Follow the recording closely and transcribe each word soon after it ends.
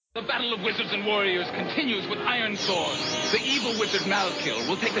battle of wizards and warriors continues with iron swords. The evil wizard Malkil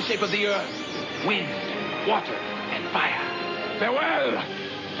will take the shape of the earth, wind, water, and fire. Farewell!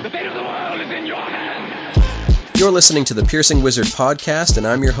 The fate of the world is in your hands! You're listening to the Piercing Wizard podcast, and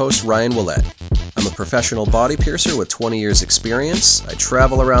I'm your host, Ryan Willett. I'm a professional body piercer with 20 years experience. I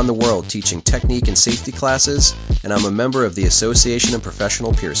travel around the world teaching technique and safety classes, and I'm a member of the Association of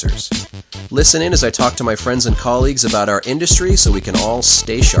Professional Piercers. Listen in as I talk to my friends and colleagues about our industry so we can all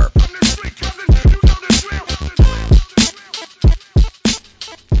stay sharp.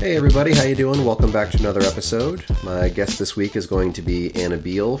 Hey everybody, how you doing? Welcome back to another episode. My guest this week is going to be Anna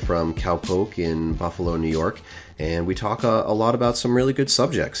Beal from Cowpoke in Buffalo, New York, and we talk a lot about some really good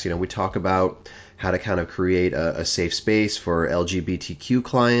subjects. We talk about how to kind of create a safe space for LGBTQ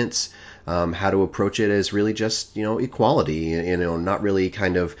clients, how to approach it as really just, equality, not really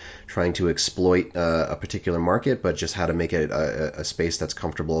kind of trying to exploit a particular market, but just how to make it a space that's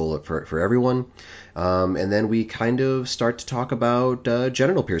comfortable for everyone. And then we kind of start to talk about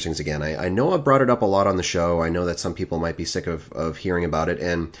genital piercings again. I know I've brought it up a lot on the show. I know that some people might be sick of hearing about it,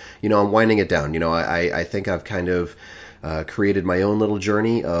 and, I'm winding it down. I think I've kind of created my own little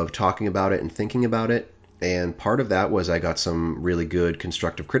journey of talking about it and thinking about it. And part of that was I got some really good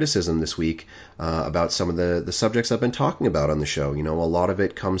constructive criticism this week about some of the subjects I've been talking about on the show. A lot of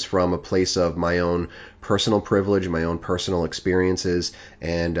it comes from a place of my own personal privilege, my own personal experiences,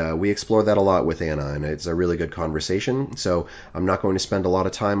 and we explore that a lot with Anna, and it's a really good conversation. So I'm not going to spend a lot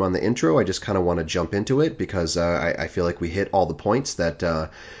of time on the intro. I just kind of want to jump into it because I feel like we hit all the points that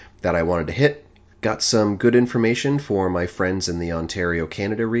I wanted to hit. Got some good information for my friends in the Ontario,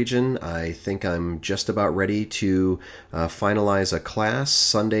 Canada region. I think I'm just about ready to finalize a class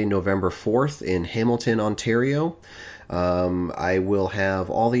Sunday, November 4th in Hamilton, Ontario. I will have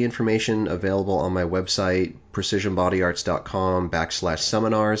all the information available on my website,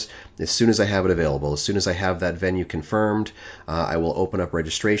 precisionbodyarts.com/seminars, as soon as I have it available. As soon as I have that venue confirmed, I will open up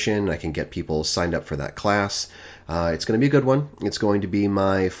registration. I can get people signed up for that class. It's going to be a good one. It's going to be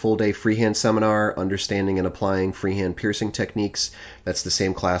my full-day freehand seminar, Understanding and Applying Freehand Piercing Techniques. That's the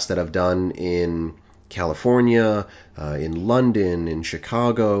same class that I've done in California, in London, in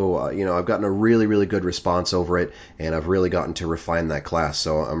Chicago. I've gotten a really, really good response over it, and I've really gotten to refine that class.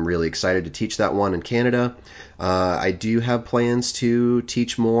 So I'm really excited to teach that one in Canada. I do have plans to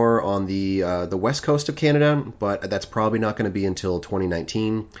teach more on the west coast of Canada, but that's probably not going to be until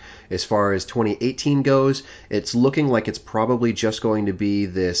 2019. As far as 2018 goes, it's looking like it's probably just going to be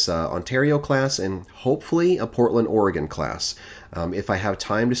this Ontario class and hopefully a Portland, Oregon class. If I have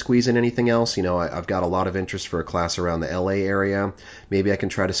time to squeeze in anything else, I've got a lot of interest for a class around the LA area. Maybe I can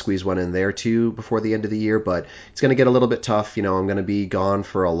try to squeeze one in there too before the end of the year, but it's going to get a little bit tough. I'm going to be gone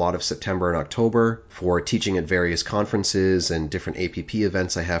for a lot of September and October for teaching at various conferences and different APP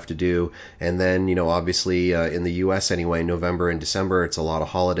events I have to do. And then, obviously in the US anyway, November and December, it's a lot of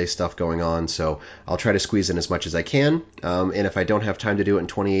holiday stuff going on. So I'll try to squeeze in as much as I can. And if I don't have time to do it in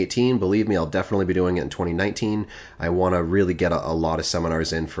 2018, believe me, I'll definitely be doing it in 2019. I want to really get a lot of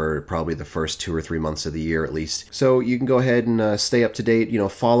seminars in for probably the first 2 or 3 months of the year at least. So you can go ahead and stay up to date.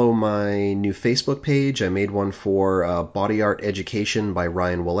 Follow my new Facebook page. I made one for Body Art Education by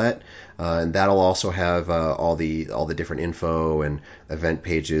Ryan Willett. And that'll also have all the different info and event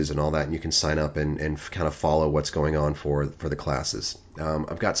pages and all that, and you can sign up and kind of follow what's going on for the classes.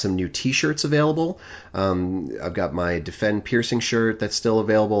 I've got some new t-shirts available. I've got my Defend Piercing shirt that's still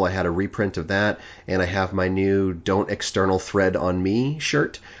available. I had a reprint of that, and I have my new Don't External Thread on Me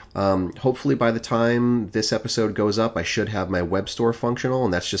shirt. Hopefully by the time this episode goes up, I should have my web store functional,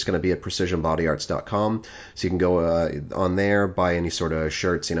 and that's just going to be at precisionbodyarts.com. So you can go on there, buy any sort of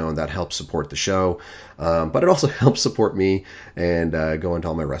shirts, and that helps support the show. But it also helps support me and go into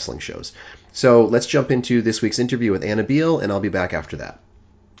all my wrestling shows. So let's jump into this week's interview with Anna Beal, and I'll be back after that.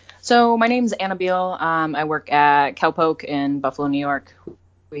 So my name's Anna Beal. I work at Cowpoke in Buffalo, New York.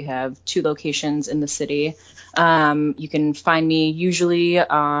 We have 2 locations in the city. You can find me usually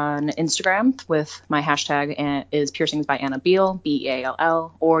on Instagram with my hashtag is piercings by Anna Beal,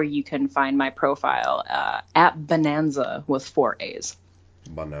 Beall, or you can find my profile at Bonanza with 4 A's.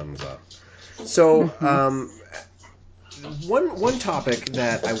 Bonanza. So one topic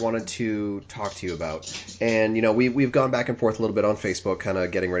that I wanted to talk to you about, and we've gone back and forth a little bit on Facebook, kind of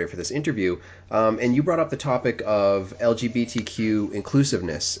getting ready for this interview, and you brought up the topic of LGBTQ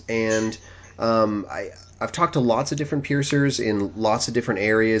inclusiveness, and I've talked to lots of different piercers in lots of different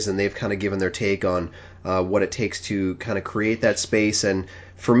areas, and they've kind of given their take on what it takes to kind of create that space. And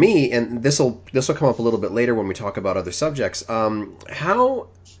for me, and this will come up a little bit later when we talk about other subjects, how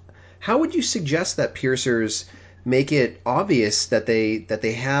would you suggest that piercers make it obvious that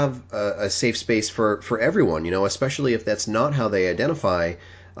they have a safe space for everyone, especially if that's not how they identify.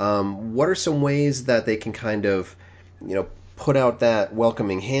 What are some ways that they can kind of, put out that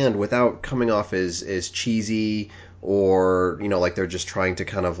welcoming hand without coming off as cheesy, or like they're just trying to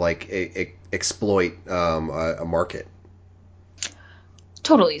kind of like exploit a market?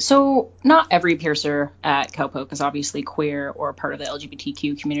 Totally. So not every piercer at Cowpoke is obviously queer or part of the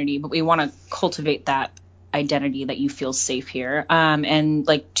LGBTQ community, but we want to cultivate that identity that you feel safe here. And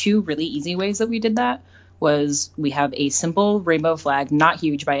like two really easy ways that we did that was we have a simple rainbow flag, not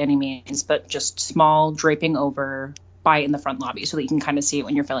huge by any means, but just small, draping over by in the front lobby so that you can kind of see it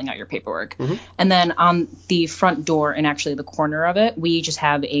when you're filling out your paperwork. Mm-hmm. And then on the front door and actually the corner of it, we just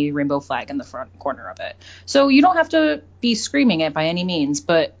have a rainbow flag in the front corner of it. So you don't have to be screaming it by any means,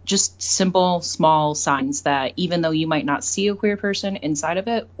 but just simple, small signs that even though you might not see a queer person inside of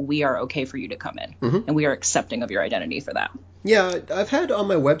it, we are okay for you to come in. Mm-hmm. And we are accepting of your identity for that. Yeah, I've had on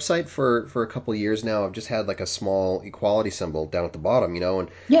my website for a couple of years now. I've just had like a small equality symbol down at the bottom, and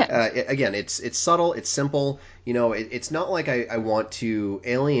Yeah. again, it's subtle, it's simple. It's not like I want to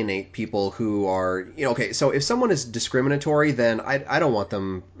alienate people who are, okay. So if someone is discriminatory, then I don't want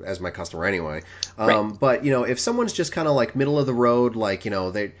them as my customer anyway. Right. But if someone's just kind of like middle of the road, like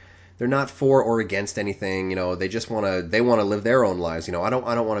they're not for or against anything, they just they want to live their own lives. I don't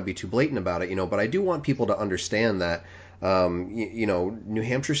want to be too blatant about it, but I do want people to understand that. New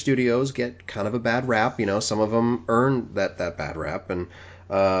Hampshire studios get kind of a bad rap. Some of them earn that bad rap, and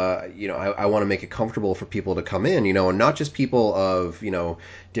I want to make it comfortable for people to come in, and not just people of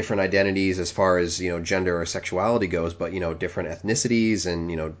different identities as far as gender or sexuality goes, but different ethnicities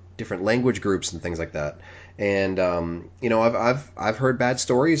and different language groups and things like that. And I've heard bad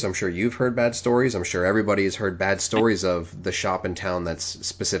stories. I'm sure you've heard bad stories. I'm sure everybody has heard bad stories of the shop in town that's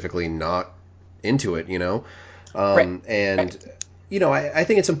specifically not into it. Right. And I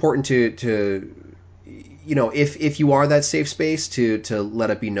think it's important to if you are that safe space to let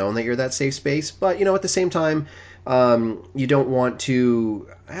it be known that you're that safe space, but at the same time, you don't want to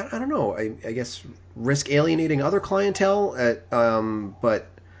I don't know, I guess risk alienating other clientele but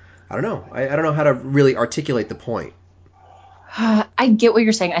I don't know, I don't know how to really articulate the point. I get what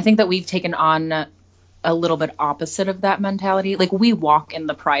you're saying. I think that we've taken on a little bit opposite of that mentality. Like we walk in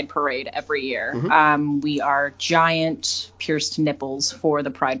the Pride Parade every year. Mm-hmm. We are giant pierced nipples for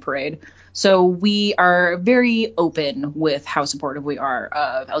the Pride Parade. So we are very open with how supportive we are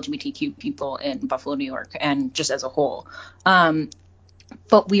of LGBTQ people in Buffalo, New York, and just as a whole.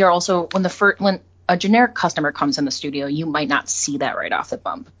 But we are also when a generic customer comes in the studio, you might not see that right off the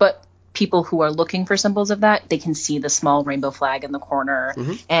bump. But people who are looking for symbols of that, they can see the small rainbow flag in the corner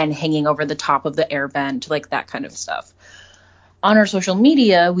Mm-hmm. and hanging over the top of the air vent, like that kind of stuff. On our social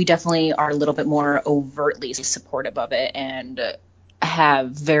media, we definitely are a little bit more overtly supportive of it and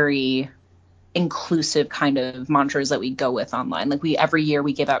have very inclusive kind of mantras that we go with online. Like every year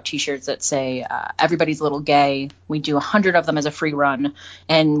we give out t-shirts that say everybody's a little gay. We do 100 of them as a free run,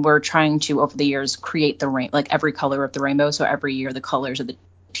 and we're trying to over the years create like every color of the rainbow, so every year the colors of the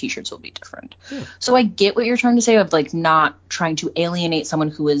t-shirts will be different. Yeah. So I get what you're trying to say of like not trying to alienate someone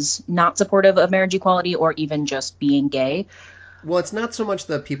who is not supportive of marriage equality or even just being gay. Well, it's not so much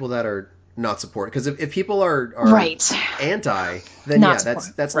the people that are not supportive, because if people are Right. anti, then Not yeah,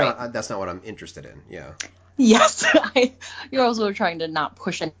 support. that's Right. not what I'm interested in. Yeah. Yes. You're also trying to not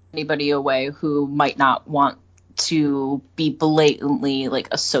push anybody away who might not want to be blatantly like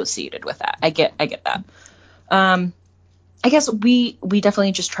associated with that. I get that. I guess we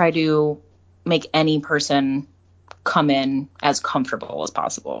definitely just try to make any person come in as comfortable as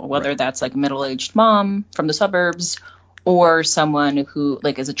possible, whether Right. that's like a middle-aged mom from the suburbs or someone who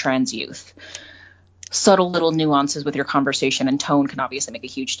like is a trans youth. Subtle little nuances with your conversation and tone can obviously make a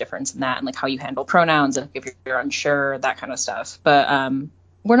huge difference in that, and like how you handle pronouns if you're unsure, that kind of stuff. But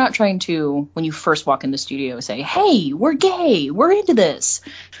we're not trying to, when you first walk in the studio, say, hey, we're gay, we're into this.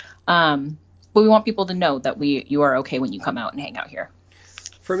 But we want people to know that you are okay when you come out and hang out here.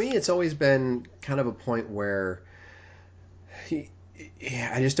 For me, it's always been kind of a point where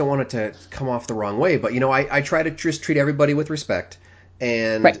I just don't want it to come off the wrong way. But I try to just treat everybody with respect.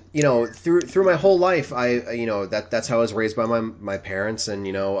 And Right. through my whole life, that's how I was raised by my parents, and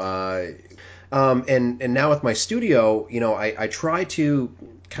and now with my studio, I try to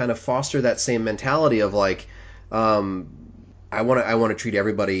kind of foster that same mentality of like, I want to treat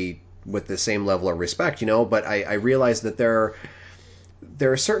everybody with the same level of respect, but I realize that there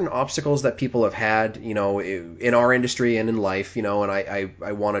are certain obstacles that people have had, in our industry and in life, and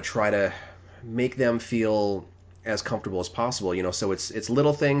I want to try to make them feel as comfortable as possible, so it's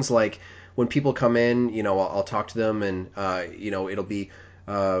little things like when people come in, I'll talk to them, and it'll be,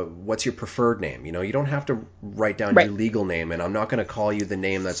 what's your preferred name? You don't have to write down Right. your legal name, and I'm not going to call you the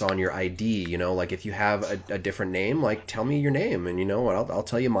name that's on your ID. Like if you have a different name, like tell me your name, and I'll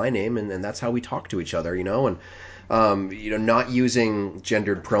tell you my name, and that's how we talk to each other. And not using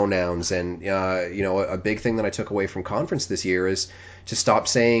gendered pronouns, and a big thing that I took away from conference this year is to stop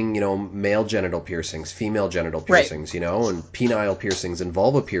saying male genital piercings, female genital piercings, Right. And penile piercings and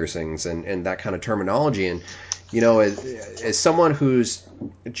vulva piercings, and that kind of terminology. And as someone who's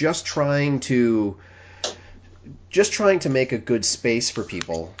just trying to make a good space for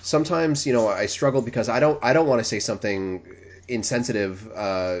people, sometimes I struggle because I don't want to say something insensitive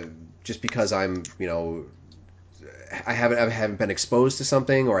just because I'm I haven't been exposed to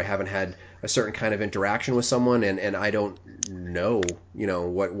something, or I haven't had a certain kind of interaction with someone, and I don't know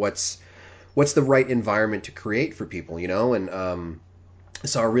what's the right environment to create for people, and I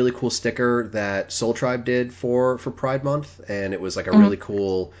saw a really cool sticker that Soul Tribe did for Pride Month, and it was like a really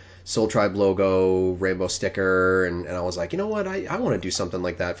cool Soul Tribe logo rainbow sticker, and I was like, you know what, I want to do something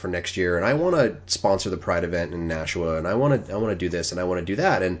like that for next year, and I want to sponsor the Pride event in Nashua, and I want to do this, and I want to do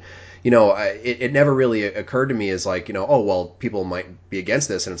that. And it never really occurred to me as like, oh well, people might be against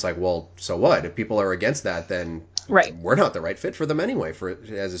this, and it's like, well, so what? If people are against that, then Right. we're not the right fit for them anyway,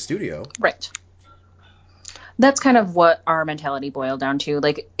 as a studio. Right. That's kind of what our mentality boiled down to.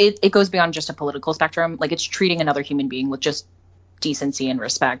 Like, it goes beyond just a political spectrum. Like, it's treating another human being with just decency and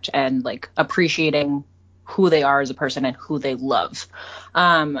respect, and like appreciating who they are as a person and who they love.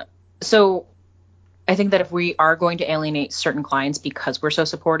 So I think that if we are going to alienate certain clients because we're so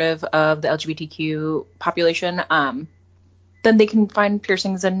supportive of the LGBTQ population, then they can find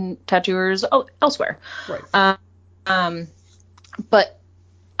piercings and tattooers elsewhere. Right. But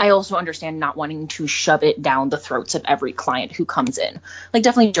I also understand not wanting to shove it down the throats of every client who comes in. Like,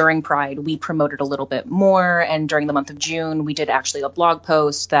 definitely during Pride, we promoted a little bit more. And during the month of June, we did actually a blog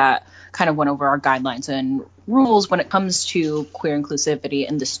post that kind of went over our guidelines and rules when it comes to queer inclusivity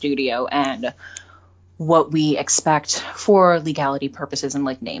in the studio and what we expect for legality purposes and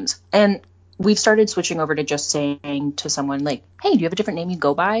like names. And we've started switching over to just saying to someone like, hey, do you have a different name you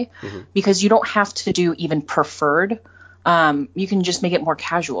go by? Mm-hmm. Because you don't have to do even preferred. You can just make it more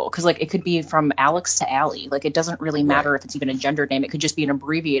casual, because like it could be from Alex to Allie. Like, it doesn't really matter if it's even a gendered name. It could just be an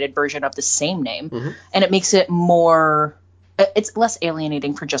abbreviated version of the same name. Mm-hmm. And it makes it more, it's less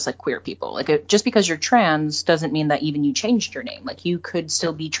alienating for just like queer people. Like, just because you're trans doesn't mean that even you changed your name. Like, you could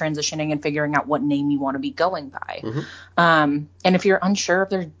still be transitioning and figuring out what name you want to be going by. Mm-hmm. And if you're unsure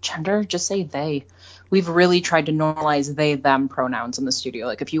of their gender, just say they. We've really tried to normalize they, them pronouns in the studio.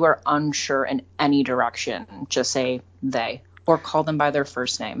 Like, if you are unsure in any direction, just say they, or call them by their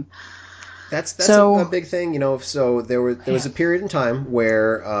first name. That's a big thing, So there was a period in time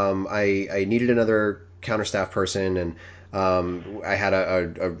where I needed another counterstaff person, and I had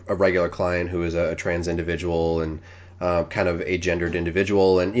a regular client who is a trans individual and kind of a gendered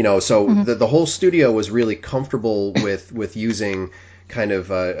individual, and so Mm-hmm. the whole studio was really comfortable with using kind of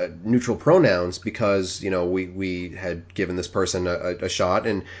neutral pronouns, because we had given this person a shot,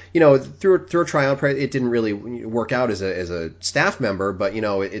 and through a tryout, it didn't really work out as a staff member, but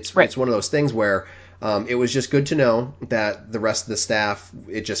it's one of those things where it was just good to know that the rest of the staff,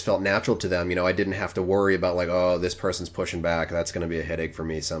 it just felt natural to them. I didn't have to worry about like, oh, this person's pushing back, that's going to be a headache for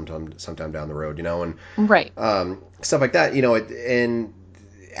me sometime down the road, and Right. Stuff like that, and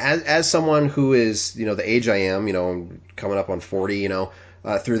as someone who is, the age I am, I'm coming up on 40,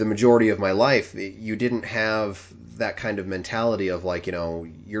 through the majority of my life, you didn't have that kind of mentality of like,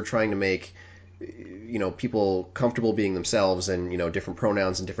 you're trying to make, people comfortable being themselves, and, different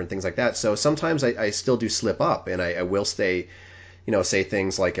pronouns and different things like that. So sometimes I still do slip up, and I will say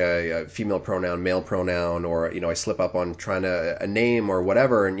things like a female pronoun, male pronoun, or, I slip up on trying a name or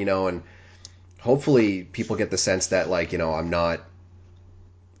whatever. And, and hopefully people get the sense that like, I'm not,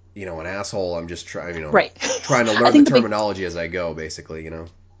 an asshole. I'm just trying to learn the terminology as I go, basically,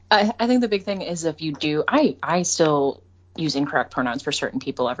 I think the big thing is, if you do, I still use incorrect pronouns for certain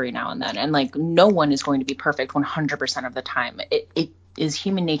people every now and then. And like, no one is going to be perfect 100% of the time. It is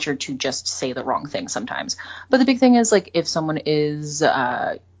human nature to just say the wrong thing sometimes. But the big thing is, like, if someone is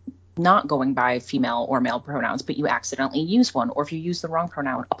not going by female or male pronouns, but you accidentally use one, or if you use the wrong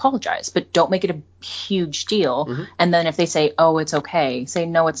pronoun, apologize, but don't make it a huge deal. Mm-hmm. And then if they say, oh, it's okay, say,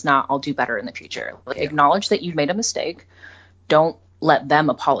 no, it's not, I'll do better in the future. Like, acknowledge that you've made a mistake. Don't let them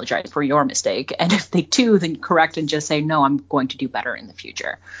apologize for your mistake. And if they do, then correct and just say, no, I'm going to do better in the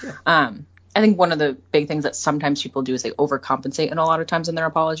future. Yeah. I think one of the big things that sometimes people do is they overcompensate, and a lot of times in their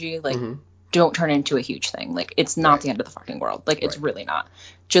apology, like, mm-hmm. don't turn it into a huge thing. Like, it's not Right. the end of the fucking world. Like, it's Right. really not.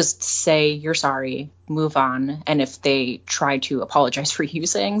 Just say you're sorry, move on. And if they try to apologize for you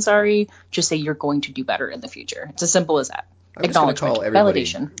saying sorry, just say you're going to do better in the future. It's as simple as that. I'm just going to Acknowledgement, call everybody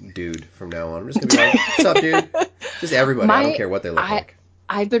validation. dude from now on. I'm just going to be like, what's up, dude? Just everybody. I don't care what they look like.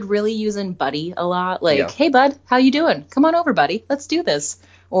 I've been really using buddy a lot. Like, Yeah. hey, bud, how you doing? Come on over, buddy. Let's do this.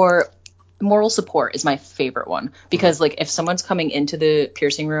 Or moral support is my favorite one, because like if someone's coming into the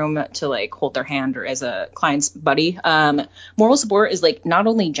piercing room to like hold their hand or as a client's buddy, moral support is like not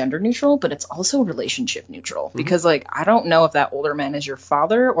only gender neutral, but it's also relationship neutral, because like I don't know if that older man is your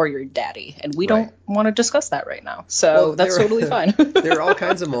father or your daddy, and we Right. don't want to discuss that right now. So Well, that's totally fine. There are all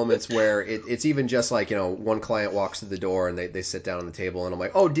kinds of moments where it's even just like, one client walks to the door and they sit down on the table and I'm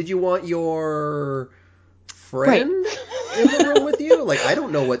like, oh, did you want your friend in the room with you? Like, I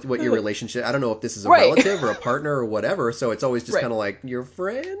don't know what your relationship, I don't know if this is a relative or a partner or whatever, so it's always just kind of like, your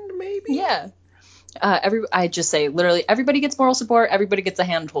friend, maybe? Yeah. I just say literally everybody gets moral support, everybody gets a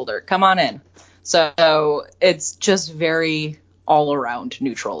hand holder. Come on in. So it's just very all around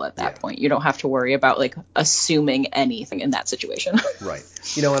neutral at that point. You don't have to worry about like assuming anything in that situation. Right.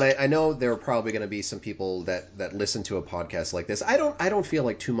 And I know there are probably going to be some people that listen to a podcast like this. I don't feel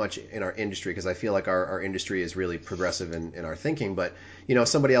like too much in our industry, because I feel like our industry is really progressive in our thinking. But,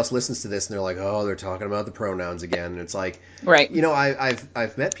 somebody else listens to this and they're like, oh, they're talking about the pronouns again. And it's like, right.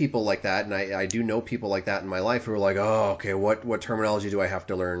 I've met people like that, and I do know people like that in my life who are like, oh, okay, what terminology do I have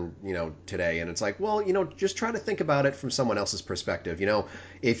to learn, today? And it's like, well, just try to think about it from someone else's perspective.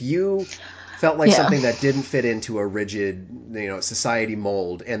 If you felt like something that didn't fit into a rigid, society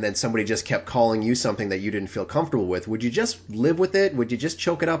mold, and then somebody just kept calling you something that you didn't feel comfortable with, would you just live with it? Would you just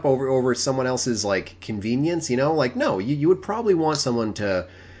choke it up over someone else's like convenience? Like, no, you would probably want someone to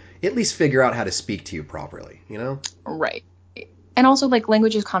at least figure out how to speak to you properly, Right. And also, like,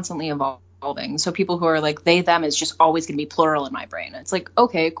 language is constantly evolving. So people who are like they, them is just always going to be plural in my brain. It's like,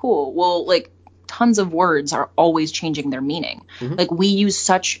 okay, cool. Well, like, tons of words are always changing their meaning. Like, we use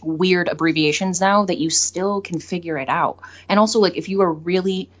such weird abbreviations now that you still can figure it out. And also, like, if you are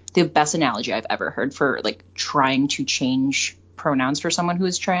really, the best analogy I've ever heard for like trying to change pronouns for someone who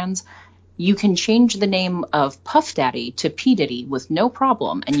is trans, you can change the name of Puff Daddy to P Diddy with no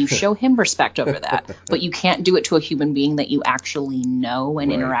problem, and you show him respect over that. But you can't do it to a human being that you actually know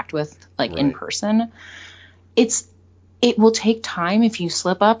and interact with, like, in person. It will take time. If you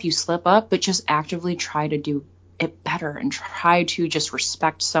slip up, but just actively try to do it better and try to just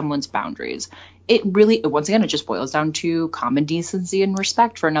respect someone's boundaries. It really, once again, it just boils down to common decency and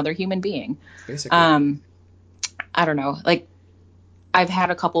respect for another human being. Basically. I don't know, like, I've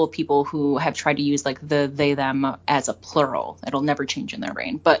had a couple of people who have tried to use like the they, them as a plural. It'll never change in their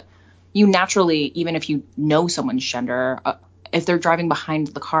brain. But you naturally, even if you know someone's gender, if they're driving behind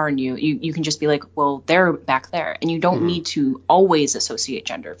the car and you can just be like, well, they're back there. And you don't need to always associate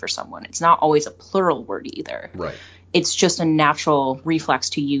gender for someone. It's not always a plural word either. Right. It's just a natural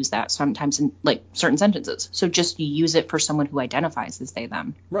reflex to use that sometimes in like certain sentences. So just use it for someone who identifies as they,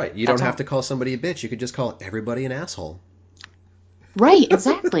 them. Right. You don't have to call somebody a bitch. You could just call everybody an asshole. Right,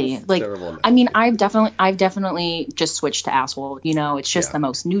 exactly. Like, terrible. I mean, I've definitely just switched to asshole. It's just the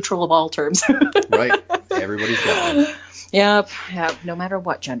most neutral of all terms. Right. Everybody's got one. Yep. No matter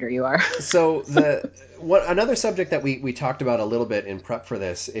what gender you are. So another subject that we talked about a little bit in prep for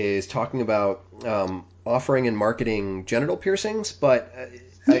this is talking about offering and marketing genital piercings. But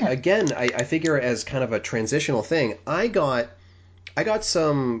I figure as kind of a transitional thing, I got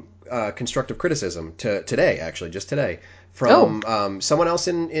some constructive criticism today, actually, just today, from someone else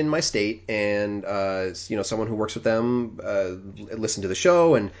in my state, and someone who works with them listened to the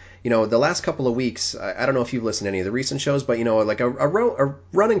show, and the last couple of weeks, I don't know if you've listened to any of the recent shows, but like a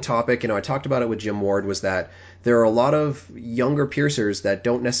running topic, I talked about it with Jim Ward, was that there are a lot of younger piercers that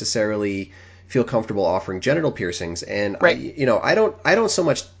don't necessarily feel comfortable offering genital piercings, and right. I don't so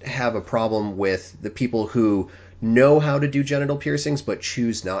much have a problem with the people who know how to do genital piercings but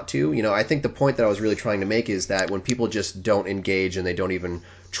choose not to. I think the point that I was really trying to make is that when people just don't engage and they don't even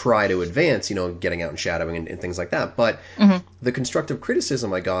try to advance, getting out and shadowing and things like that. But the constructive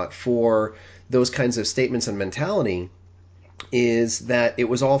criticism I got for those kinds of statements and mentality is that it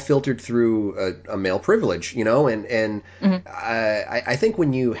was all filtered through a male privilege, and I think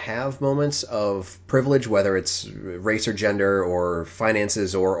when you have moments of privilege, whether it's race or gender or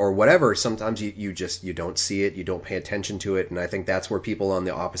finances or whatever, sometimes you don't see it, you don't pay attention to it, and I think that's where people on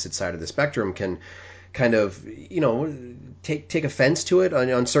the opposite side of the spectrum can kind of, take offense to it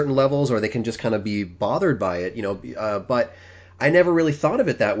on certain levels, or they can just kind of be bothered by it, but I never really thought of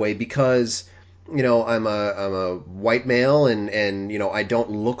it that way, because I'm a white male, and I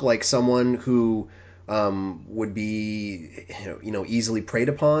don't look like someone who would be easily preyed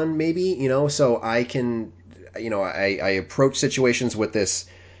upon, maybe, so I can, I approach situations with this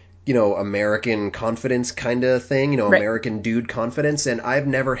American confidence kind of thing, Right. American dude confidence, and I've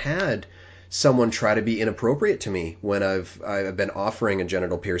never had someone try to be inappropriate to me when I've been offering a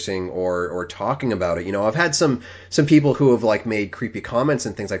genital piercing or talking about it. I've had some people who have like made creepy comments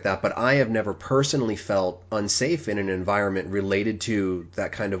and things like that, but I have never personally felt unsafe in an environment related to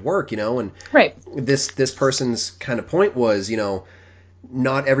that kind of work, and Right. this person's kind of point was,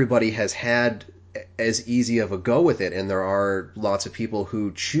 not everybody has had as easy of a go with it, and there are lots of people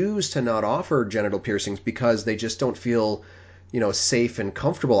who choose to not offer genital piercings because they just don't feel safe and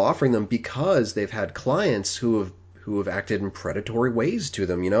comfortable offering them because they've had clients who have acted in predatory ways to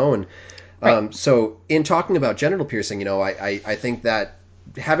them, and Right. so in talking about genital piercing, I think that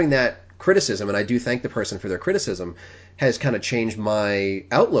having that criticism, and I do thank the person for their criticism, has kind of changed my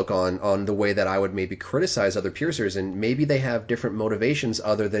outlook on the way that I would maybe criticize other piercers, and maybe they have different motivations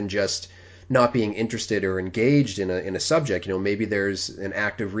other than just not being interested or engaged in a subject. Maybe there's an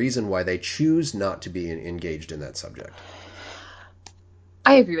active reason why they choose not to be engaged in that subject.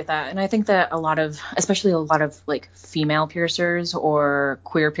 I agree with that. And I think that especially a lot of like female piercers or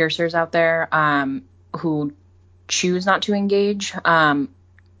queer piercers out there, who choose not to engage,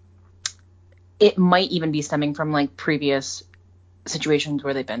 it might even be stemming from like previous situations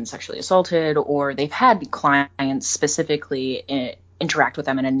where they've been sexually assaulted, or they've had clients specifically interact with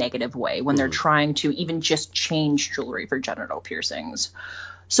them in a negative way when they're Mm-hmm. trying to even just change jewelry for genital piercings.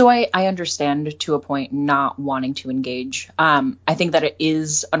 So I understand to a point not wanting to engage. I think that it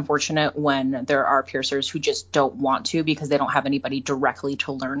is unfortunate when there are piercers who just don't want to because they don't have anybody directly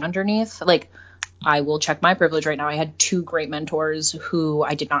to learn underneath. Like, I will check my privilege right now. I had two great mentors who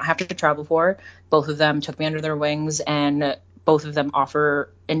I did not have to travel for. Both of them took me under their wings, and both of them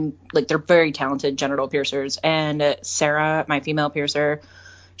offer, and like, they're very talented genital piercers. And Sarah, my female piercer,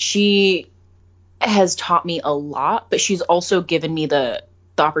 she has taught me a lot, but she's also given me the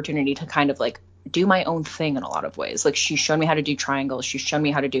opportunity to kind of like do my own thing in a lot of ways. Like, she's shown me how to do triangles, she's shown me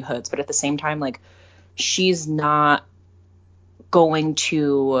how to do hoods, but at the same time, like, she's not going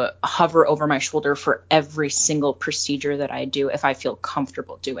to hover over my shoulder for every single procedure that I do if I feel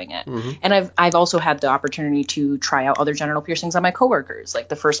comfortable doing it. Mm-hmm. And I've also had the opportunity to try out other genital piercings on my coworkers. Like,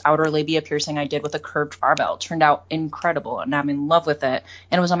 the first outer labia piercing I did with a curved barbell turned out incredible, and I'm in love with it.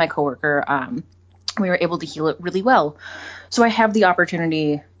 And it was on my coworker. We were able to heal it really well. So I have the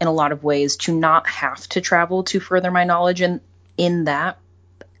opportunity in a lot of ways to not have to travel to further my knowledge in that.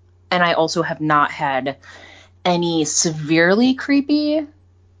 And I also have not had any severely creepy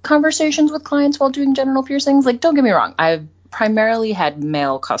conversations with clients while doing genital piercings. Like, don't get me wrong, I've primarily had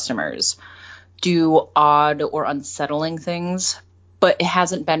male customers do odd or unsettling things, but it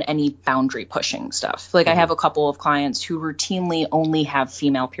hasn't been any boundary pushing stuff. Like, I have a couple of clients who routinely only have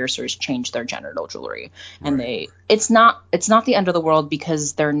female piercers change their genital jewelry, and Right. it's not the end of the world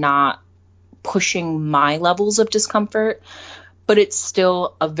because they're not pushing my levels of discomfort, but it's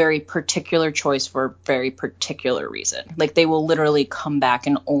still a very particular choice for a very particular reason. Like, they will literally come back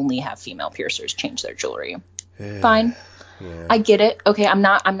and only have female piercers change their jewelry. Fine. Yeah. I get it. Okay, I'm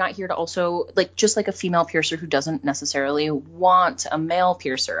not here to also, like, just like a female piercer who doesn't necessarily want a male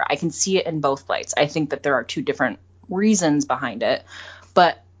piercer. I can see it in both lights. I think that there are two different reasons behind it,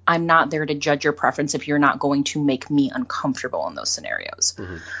 but I'm not there to judge your preference if you're not going to make me uncomfortable in those scenarios.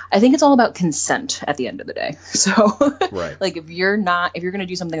 Mm-hmm. I think it's all about consent at the end of the day. So, Right. like, if you're going to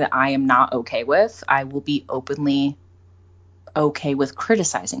do something that I am not okay with, I will be openly okay with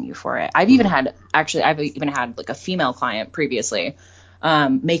criticizing you for it. I've even had like a female client previously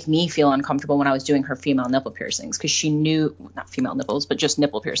make me feel uncomfortable when I was doing her female nipple piercings, because she knew, not female nipples, but just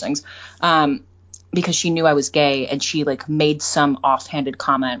nipple piercings, because she knew I was gay, and she like made some offhanded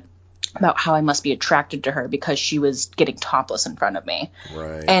comment about how I must be attracted to her because she was getting topless in front of me.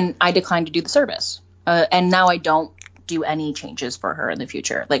 Right. And I declined to do the service. And now I don't do any changes for her in the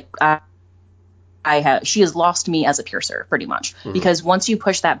future. Like, she has lost me as a piercer pretty much, because once you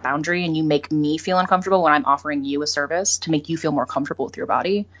push that boundary and you make me feel uncomfortable when I'm offering you a service to make you feel more comfortable with your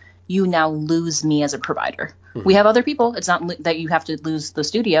body, you now lose me as a provider. We have other people. It's not that you have to lose the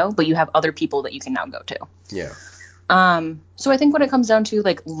studio, but you have other people that you can now go to. Yeah. So I think when it comes down to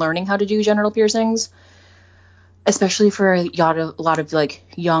like learning how to do genital piercings, especially for a lot of like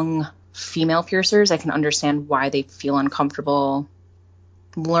young female piercers, I can understand why they feel uncomfortable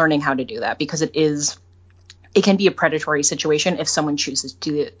learning how to do that, because it can be a predatory situation if someone chooses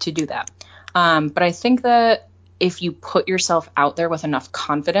to do that. But I think that if you put yourself out there with enough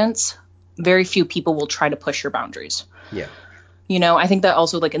confidence, very few people will try to push your boundaries. Yeah. I think that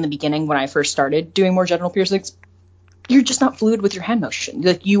also, like, in the beginning when I first started doing more genital piercings, you're just not fluid with your hand motion.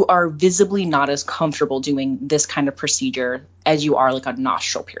 Like, you are visibly not as comfortable doing this kind of procedure as you are like a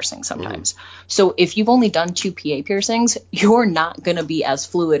nostril piercing sometimes. So if you've only done 2 PA piercings, you're not going to be as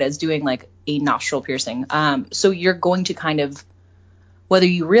fluid as doing like a nostril piercing. So you're going to kind of, whether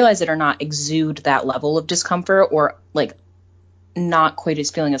you realize it or not, exude that level of discomfort, or like not quite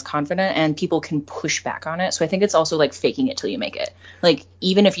as feeling as confident, and people can push back on it. So I think it's also like faking it till you make it. Like,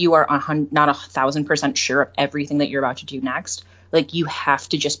 even if you are not 1,000% sure of everything that you're about to do next, like, you have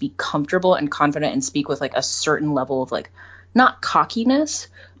to just be comfortable and confident and speak with like a certain level of like, not cockiness,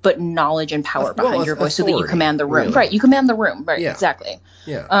 but knowledge and power behind your voice, authority, so that you command the room. really. Right. You command the room. Right. Yeah. Exactly.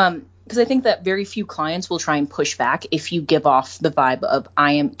 Yeah. Because I think that very few clients will try and push back if you give off the vibe of,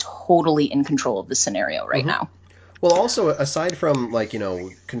 I am totally in control of the scenario right now. Well, also, aside from, like,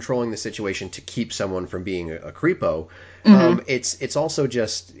 controlling the situation to keep someone from being a creepo, it's also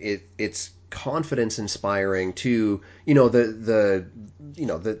just it's confidence inspiring to the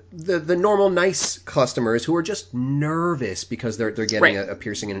normal nice customers who are just nervous because they're getting Right. a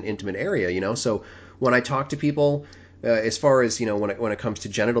piercing in an intimate area. So when I talk to people, as far as when it comes to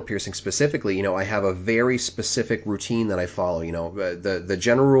genital piercing specifically, I have a very specific routine that I follow. The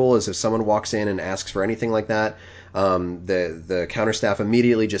general rule is, if someone walks in and asks for anything like that, the counter staff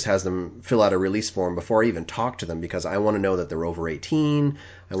immediately just has them fill out a release form before I even talk to them, because I want to know that they're over 18.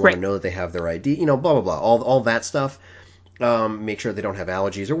 I want to know that they have their ID. Blah blah blah, all that stuff. Make sure they don't have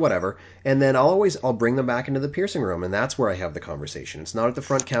allergies or whatever, and then I'll bring them back into the piercing room, and that's where I have the conversation. It's not at the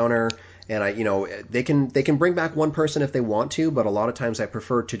front counter, and they can bring back one person if they want to, but a lot of times I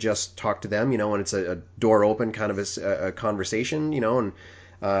prefer to just talk to them, when it's a door open kind of a conversation, and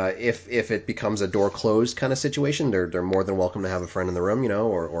if it becomes a door closed kind of situation, they're more than welcome to have a friend in the room,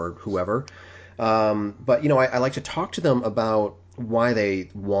 or whoever. But I like to talk to them about why they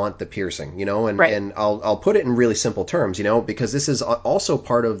want the piercing, and I'll put it in really simple terms, because this is also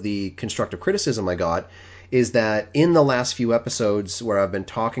part of the constructive criticism I got, is that in the last few episodes where I've been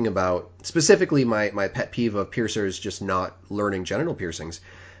talking about specifically my pet peeve of piercers just not learning genital piercings,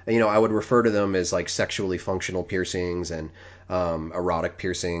 I would refer to them as like sexually functional piercings and erotic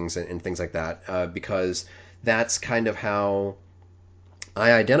piercings and things like that, because that's kind of how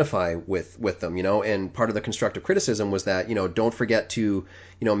I identify with them, and part of the constructive criticism was that, don't forget to,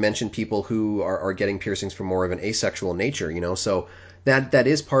 mention people who are getting piercings for more of an asexual nature, so that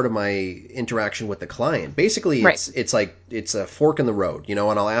is part of my interaction with the client. Basically, it's like, it's a fork in the road, and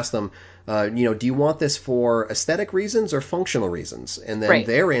I'll ask them, do you want this for aesthetic reasons or functional reasons? And then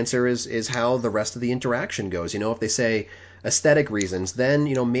their answer is how the rest of the interaction goes. If they say aesthetic reasons,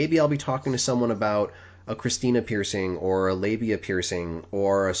 then, maybe I'll be talking to someone about a Christina piercing or a labia piercing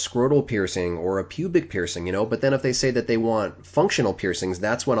or a scrotal piercing or a pubic piercing, but then if they say that they want functional piercings,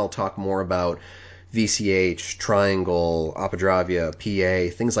 that's when I'll talk more about VCH, triangle, apodravia,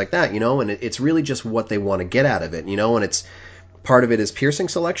 PA, things like that, and it's really just what they want to get out of it, and it's part of it is piercing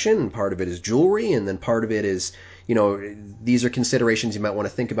selection, and part of it is jewelry, and then part of it is, these are considerations you might want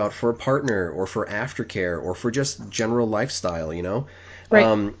to think about for a partner or for aftercare or for just general lifestyle,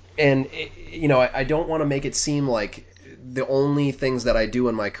 and I don't want to make it seem like the only things that I do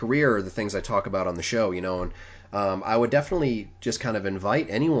in my career are the things I talk about on the show, and I would definitely just kind of invite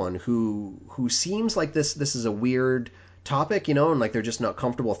anyone who seems like this is a weird topic, and like they're just not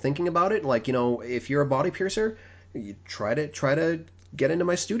comfortable thinking about it. Like, if you're a body piercer, you try to get into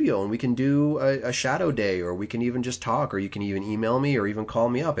my studio and we can do a shadow day, or we can even just talk, or you can even email me or even call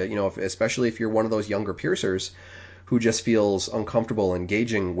me up. Especially if you're one of those younger piercers who just feels uncomfortable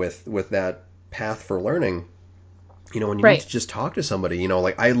engaging with that path for learning, and you need to just talk to somebody.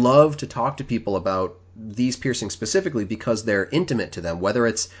 Like, I love to talk to people about these piercings specifically because they're intimate to them, whether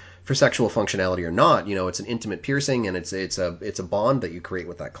it's for sexual functionality or not. It's an intimate piercing, and it's a bond that you create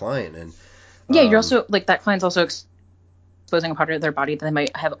with that client. And you're also like, that client's also exposing a part of their body that they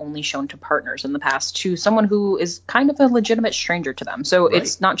might have only shown to partners in the past to someone who is kind of a legitimate stranger to them. So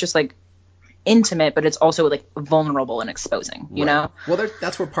it's not just like intimate, but it's also like vulnerable and exposing, know? Well,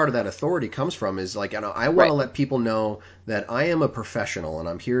 that's where part of that authority comes from, is like, I want to let people know that I am a professional and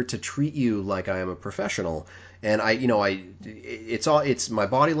I'm here to treat you like I am a professional. And it's my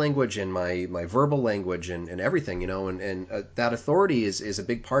body language and my verbal language and everything, and that authority is a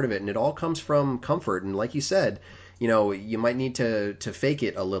big part of it. And it all comes from comfort. And like you said, you might need to fake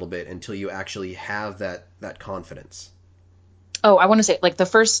it a little bit until you actually have that confidence. Oh, I want to say, like, the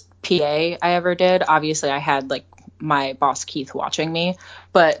first PA I ever did, obviously I had like my boss Keith watching me.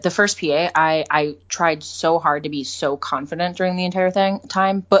 But the first PA, I tried so hard to be so confident during the entire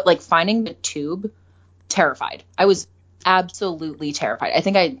time, but like finding the tube, terrified. I was absolutely terrified. I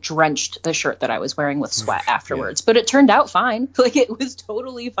think I drenched the shirt that I was wearing with sweat afterwards, but it turned out fine. Like it was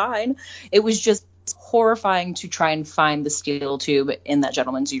totally fine. It was just horrifying to try and find the steel tube in that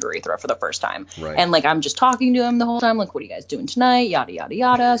gentleman's urethra for the first time. Right. And like I'm just talking to him the whole time, like, what are you guys doing tonight? Yada yada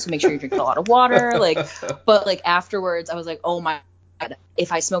yada. So make sure you're drinking a lot of water. Like, but like afterwards, I was like, oh my God,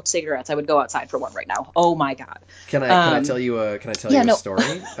 if I smoked cigarettes, I would go outside for one right now. Oh my God. Can I tell you a story?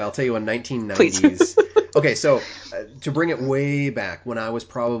 I'll tell you a 1990s. Okay, so to bring it way back, when I was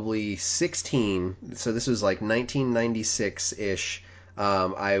probably 16, so this was like 1996-ish,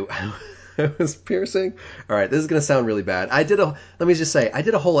 I was piercing. All right, this is going to sound really bad. Let me just say, I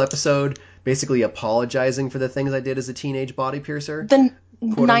did a whole episode basically apologizing for the things I did as a teenage body piercer. The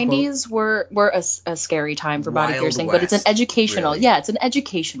 90s were a scary time for body piercing, but it's an educational, really. it's an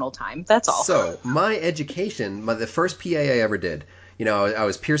educational time. That's all. So my education, the first PA I ever did, I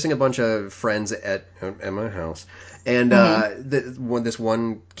was piercing a bunch of friends at my house, and when this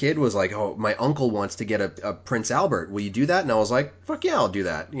one kid was like, "Oh, my uncle wants to get a Prince Albert. Will you do that?" And I was like, "Fuck yeah, I'll do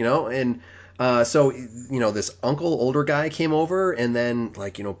that." And so this older guy came over and then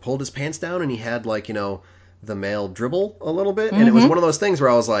pulled his pants down and he had the male dribble a little bit, and it was one of those things where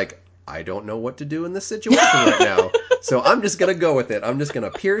I was like, I don't know what to do in this situation right now. So I'm just going to go with it. I'm just going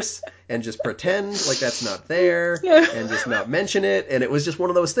to pierce and just pretend like that's not there and just not mention it. And it was just one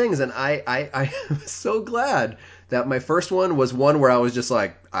of those things. And I was so glad that my first one was one where I was just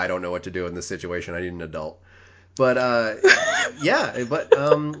like, I don't know what to do in this situation. I need an adult. But,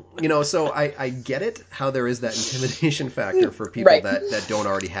 so I get it, how there is that intimidation factor for people that don't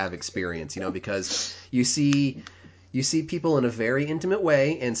already have experience, because you see people in a very intimate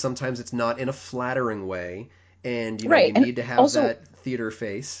way, and sometimes it's not in a flattering way, and you need to have also, that theater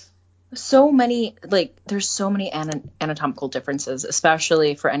face. So many, there's so many anatomical differences,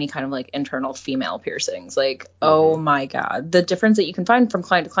 especially for any kind of internal female piercings. Oh my God, the difference that you can find from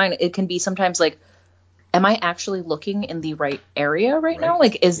client to client, it can be sometimes am I actually looking in the right area right now?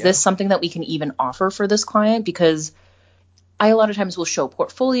 Is this something that we can even offer for this client? Because I a lot of times will show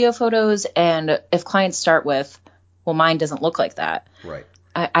portfolio photos, and if clients start with, well, mine doesn't look like that. Right.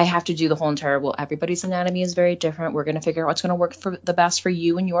 I have to do the whole entire, well, everybody's anatomy is very different. We're going to figure out what's going to work for the best for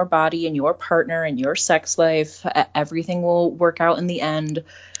you and your body and your partner and your sex life. Everything will work out in the end.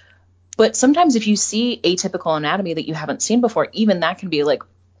 But sometimes if you see atypical anatomy that you haven't seen before, even that can be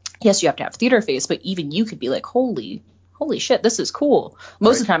yes, you have to have theater face, but even you could be holy shit, this is cool.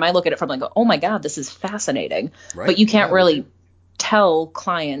 Most of the time I look at it from oh my God, this is fascinating. Right. But you can't really tell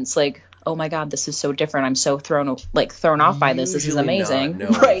clients oh my God, this is so different. I'm so thrown off by this. This is amazing. Not,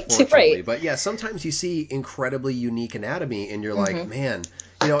 no, right. But yeah, sometimes you see incredibly unique anatomy and you're like, man,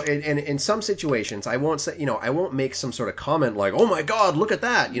 and in some situations I won't say, I won't make some sort of comment oh my God, look at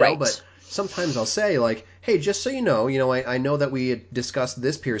that, you know, but sometimes I'll say hey, just so you know, I know that we had discussed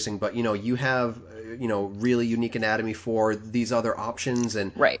this piercing, but you have, really unique anatomy for these other options,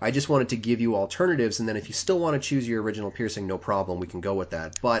 and I just wanted to give you alternatives, and then if you still want to choose your original piercing, no problem, we can go with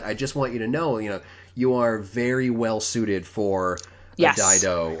that. But I just want you to know, you are very well suited for a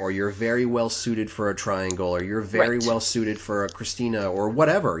Dido, or you're very well suited for a triangle, or you're very well suited for a Christina, or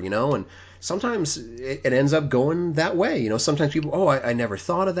whatever, and sometimes it ends up going that way. Sometimes people, I never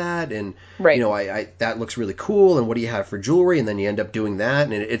thought of that, and I that looks really cool, and what do you have for jewelry? And then you end up doing that,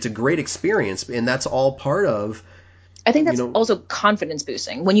 and it's a great experience, and that's all part of. I think that's also confidence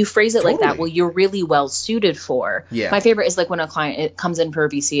boosting. When you phrase it like that, well, you're really well suited for. Yeah. My favorite is when a client comes in for a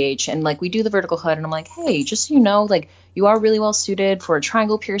VCH and we do the vertical cut, and I'm like, hey, just so you know, you are really well suited for a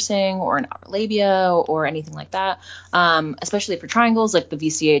triangle piercing or an outer labia or anything like that. Especially for triangles, the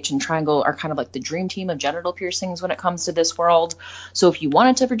VCH and triangle are kind of the dream team of genital piercings when it comes to this world. So if you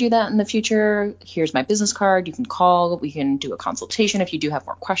wanted to ever do that in the future, here's my business card. You can call. We can do a consultation if you do have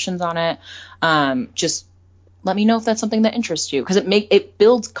more questions on it. Just let me know if that's something that interests you, because it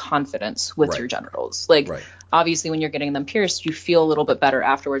builds confidence with your genitals. Obviously, when you're getting them pierced, you feel a little bit better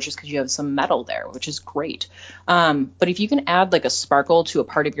afterwards just because you have some metal there, which is great. But if you can add a sparkle to a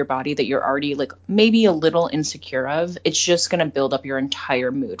part of your body that you're already maybe a little insecure of, it's just going to build up your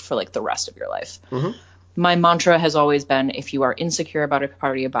entire mood for the rest of your life. Mm-hmm. My mantra has always been, if you are insecure about a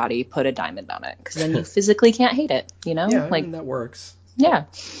part of your body, put a diamond on it, because then you physically can't hate it. Yeah, that works. Yeah.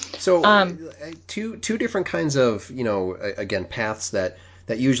 So two different kinds of, again, paths that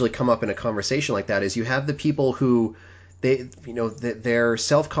usually come up in a conversation like that is you have the people who they're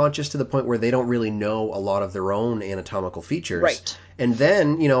self-conscious to the point where they don't really know a lot of their own anatomical features. Right. And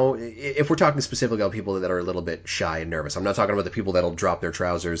then, if we're talking specifically about people that are a little bit shy and nervous, I'm not talking about the people that'll drop their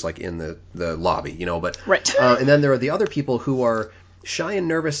trousers like in the lobby, but right. And then there are the other people who are shy and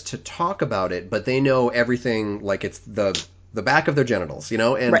nervous to talk about it, but they know everything like it's the back of their genitals,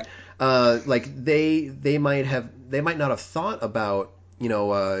 and right. like they might not have thought about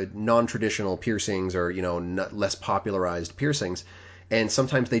non-traditional piercings or less popularized piercings, and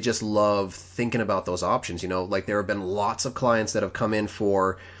sometimes they just love thinking about those options. Like there have been lots of clients that have come in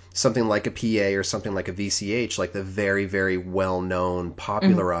for something like a PA or something like a VCH, like the very, very well-known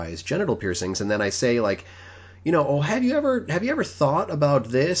popularized genital piercings, and then I say like, oh, have you ever thought about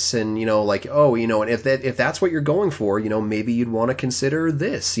this? And and if that's what you're going for, maybe you'd want to consider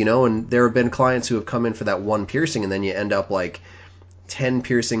this, and there have been clients who have come in for that one piercing, and then you end up like 10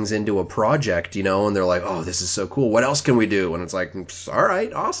 piercings into a project, and they're like, oh, this is so cool. What else can we do? And it's like, all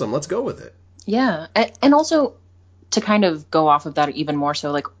right, awesome, let's go with it. Yeah. And also to kind of go off of that even more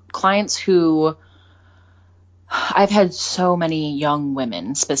so, like clients who I've had so many young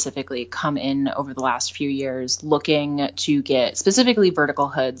women specifically come in over the last few years looking to get specifically vertical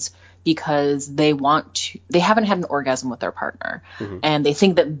hoods because they haven't had an orgasm with their partner, and they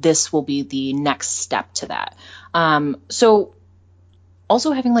think that this will be the next step to that. So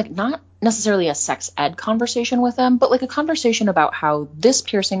also having like not necessarily a sex ed conversation with them, but like a conversation about how this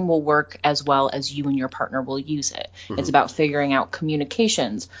piercing will work as well as you and your partner will use it. It's about figuring out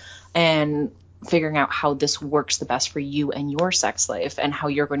communications and figuring out how this works the best for you and your sex life, and how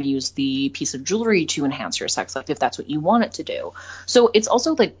you're going to use the piece of jewelry to enhance your sex life if that's what you want it to do. So it's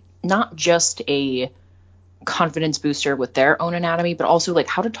also like not just a confidence booster with their own anatomy, but also like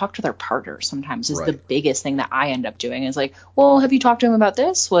how to talk to their partner sometimes is the biggest thing that I end up doing. Is like, well, have you talked to him about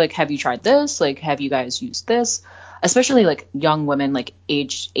this? Like, have you tried this? Like, have you guys used this? Especially like young women, like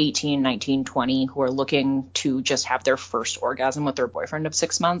age 18, 19, 20, who are looking to just have their first orgasm with their boyfriend of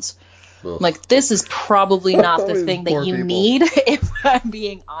 6 months. Ugh. Like, this is probably not the thing that you need, if I'm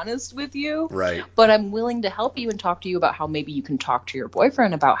being honest with you. Right. But I'm willing to help you and talk to you about how maybe you can talk to your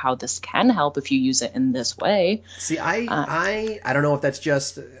boyfriend about how this can help if you use it in this way. See, I don't know if that's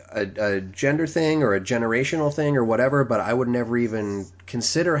just a gender thing or a generational thing or whatever, but I would never even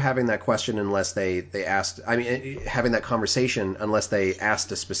consider having that question unless they asked. I mean, having that conversation unless they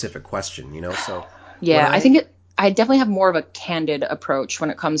asked a specific question, So yeah, I think I definitely have more of a candid approach when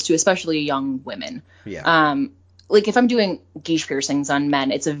it comes to especially young women. Yeah. Like if I'm doing guiche piercings on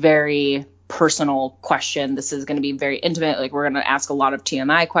men, it's a very personal question. This is going to be very intimate. Like we're going to ask a lot of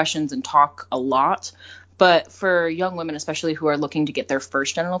TMI questions and talk a lot. But for young women, especially who are looking to get their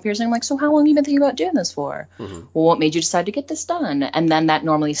first genital piercing, I'm like, so how long have you been thinking about doing this for? Well, what made you decide to get this done? And then that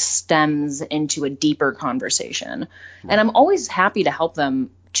normally stems into a deeper conversation. And I'm always happy to help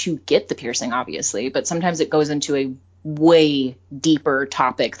them to get the piercing, obviously, but sometimes it goes into a way deeper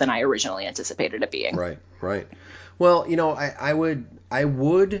topic than I originally anticipated it being. Right. Well, I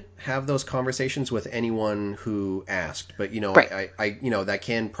would have those conversations with anyone who asked, but Right. I that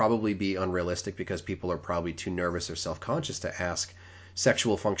can probably be unrealistic because people are probably too nervous or self-conscious to ask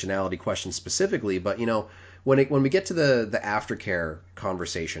sexual functionality questions specifically. But when we get to the aftercare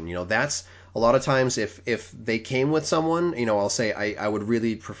conversation, that's a lot of times if they came with someone, I'll say I would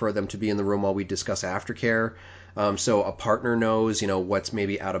really prefer them to be in the room while we discuss aftercare. So a partner knows, what's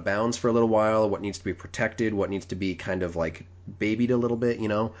maybe out of bounds for a little while, what needs to be protected, what needs to be kind of like babied a little bit,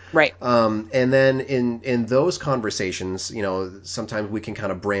 Right. And then in those conversations, sometimes we can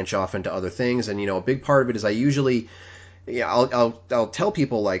kind of branch off into other things. And, a big part of it is I usually, I'll tell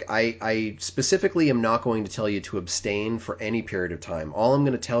people like I specifically am not going to tell you to abstain for any period of time. All I'm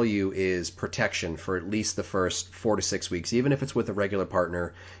going to tell you is protection for at least the first 4 to 6 weeks, even if it's with a regular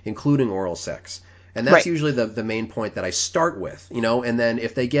partner, including oral sex. And that's usually the main point that I start with, and then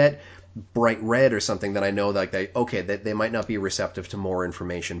if they get bright red or something, then I know that they might not be receptive to more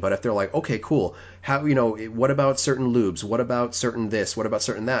information. But if they're like, okay, cool, how, what about certain lubes? What about certain this? What about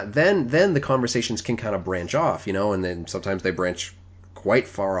certain that? Then the conversations can kind of branch off, and then sometimes they branch quite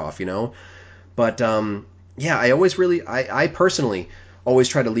far off, But yeah, I personally always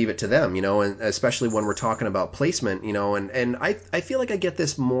try to leave it to them, and especially when we're talking about placement, and I feel like I get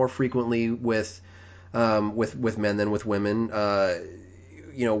this more frequently with men than with women.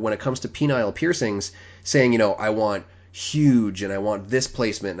 When it comes to penile piercings, saying, I want huge and I want this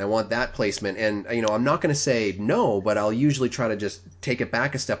placement and I want that placement. And, I'm not going to say no, but I'll usually try to just take it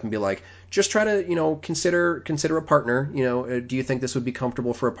back a step and be like, just try to, consider a partner. Do you think this would be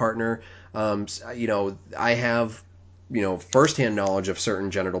comfortable for a partner? I have, firsthand knowledge of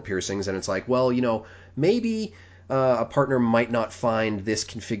certain genital piercings, and it's like, well, maybe a partner might not find this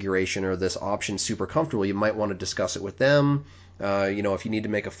configuration or this option super comfortable, you might want to discuss it with them. If you need to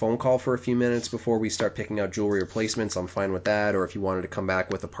make a phone call for a few minutes before we start picking out jewelry replacements, I'm fine with that. Or if you wanted to come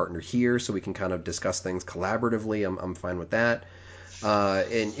back with a partner here so we can kind of discuss things collaboratively, I'm fine with that.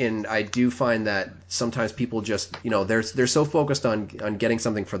 And I do find that sometimes people just, they're so focused on getting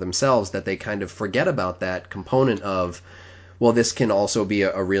something for themselves that they kind of forget about that component of, well, this can also be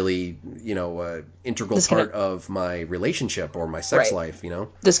a really, integral part of my relationship or my sex life,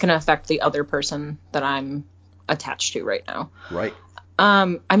 This can affect the other person that I'm attached to right now. Right.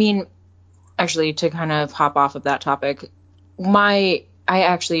 Actually, to kind of hop off of that topic, I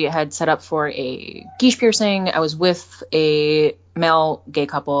actually had set up for a guiche piercing. I was with a male gay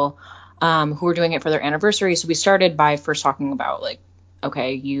couple who were doing it for their anniversary. So we started by first talking about, like,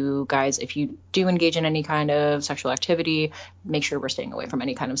 okay, you guys, if you do engage in any kind of sexual activity, make sure we're staying away from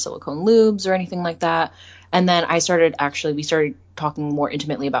any kind of silicone lubes or anything like that. And then we started talking more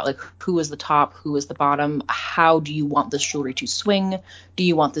intimately about, like, who is the top, who is the bottom, how do you want this jewelry to swing? Do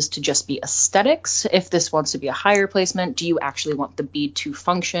you want this to just be aesthetics? If this wants to be a higher placement, do you actually want the bead to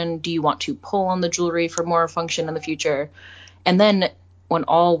function? Do you want to pull on the jewelry for more function in the future? And then when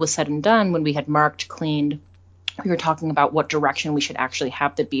all was said and done, when we had marked, cleaned, we were talking about what direction we should actually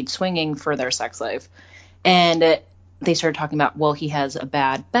have the bead swinging for their sex life. And they started talking about, well, he has a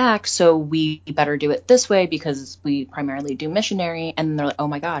bad back, so we better do it this way because we primarily do missionary. And they're like, oh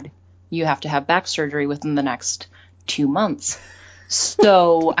my God, you have to have back surgery within the next 2 months.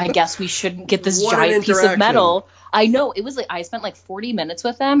 So I guess we shouldn't get this giant piece of metal. I know. It was like I spent like 40 minutes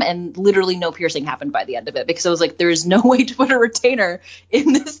with them and literally no piercing happened by the end of it because I was like, there's no way to put a retainer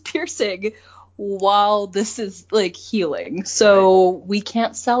in this piercing while this is like healing. So we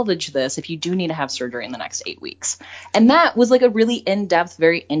can't salvage this if you do need to have surgery in the next 8 weeks. And that was like a really in-depth,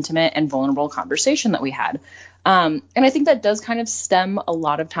 very intimate and vulnerable conversation that we had. And I think that does kind of stem a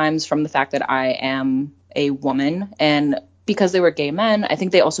lot of times from the fact that I am a woman, and because they were gay men, I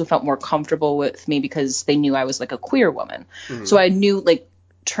think they also felt more comfortable with me because they knew I was like a queer woman. Mm-hmm. So I knew like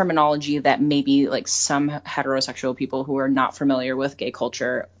terminology that maybe like some heterosexual people who are not familiar with gay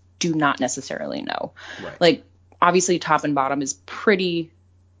culture do not necessarily know. Right. Like, obviously top and bottom is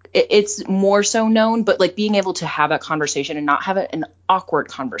it's more so known, but like being able to have that conversation and not have an awkward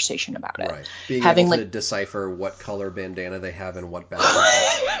conversation about it. Right. Being able to decipher what color bandana they have and what background.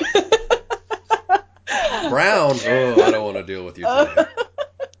 Brown. Oh, I don't want to deal with you today.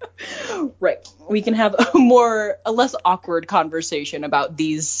 Right. We can have a less awkward conversation about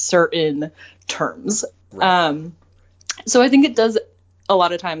these certain terms. Right. So I think it does a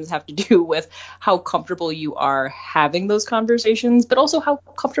lot of times have to do with how comfortable you are having those conversations, but also how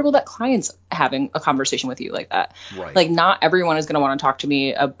comfortable that client's having a conversation with you like that. Right. Like, not everyone is going to want to talk to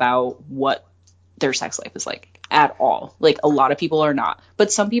me about what their sex life is like at all. Like, a lot of people are not,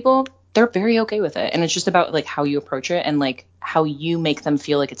 but some people, they're very okay with it. And it's just about like how you approach it and like how you make them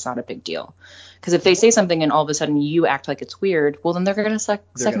feel like it's not a big deal. Because if they say something and all of a sudden you act like it's weird, well, then they're going to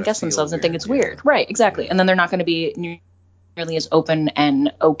second guess themselves and think it's weird. Right, exactly. Yeah. And then they're not going to be nearly as open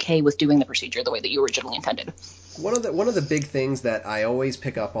and okay with doing the procedure the way that you originally intended. One of the big things that I always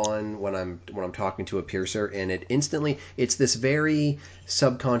pick up on when I'm talking to a piercer, and it's this very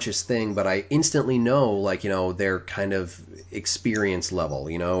subconscious thing, but I instantly know, like, their kind of experience level,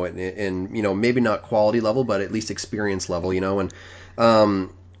 and maybe not quality level, but at least experience level, and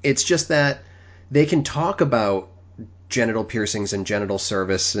it's just that they can talk about genital piercings and genital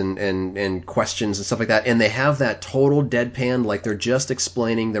service and questions and stuff like that, and they have that total deadpan, like they're just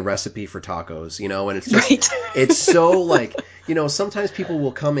explaining the recipe for tacos, and it's just it's so like, sometimes people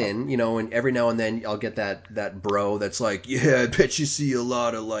will come in, and every now and then I'll get that bro that's like, yeah, I bet you see a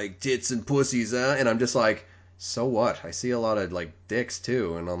lot of like tits and pussies, huh? And I'm just like, so what? I see a lot of like dicks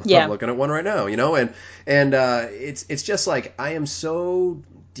too, and I'm looking at one right now, and it's just like I am so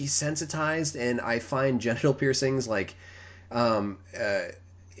desensitized, and I find genital piercings like in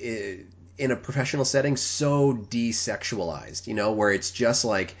a professional setting so desexualized, where it's just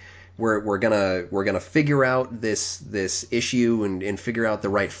like we're gonna figure out this issue and figure out the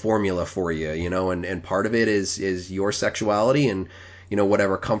right formula for you, and part of it is your sexuality and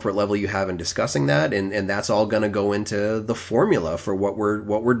whatever comfort level you have in discussing that, and that's all gonna go into the formula for what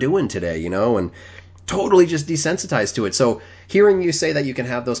we're doing today, and totally just desensitized to it. So hearing you say that you can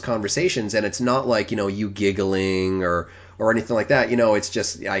have those conversations and it's not like, you giggling or anything like that, it's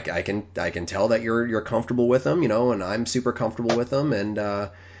just I can tell that you're comfortable with them, and I'm super comfortable with them, and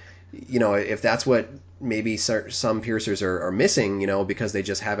if that's what maybe some piercers are missing, because they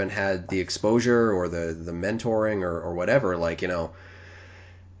just haven't had the exposure or the mentoring or whatever, like,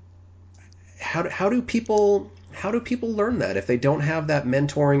 how do people learn that if they don't have that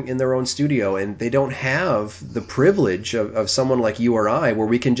mentoring in their own studio, and they don't have the privilege of someone like you or I, where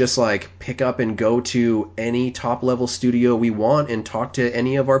we can just like pick up and go to any top level studio we want and talk to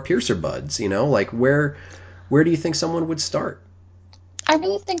any of our piercer buds, like where do you think someone would start? I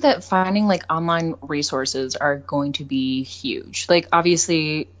really think that finding like online resources are going to be huge. Like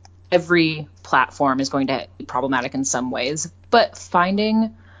obviously every platform is going to be problematic in some ways, but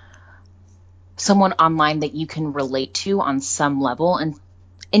finding someone online that you can relate to on some level and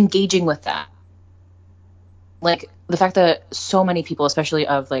engaging with that. Like the fact that so many people, especially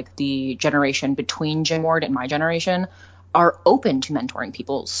of like the generation between Jim Ward and my generation, are open to mentoring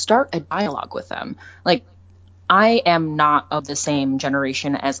people, start a dialogue with them. Like I am not of the same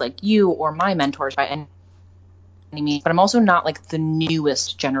generation as like you or my mentors by any means, but I'm also not like the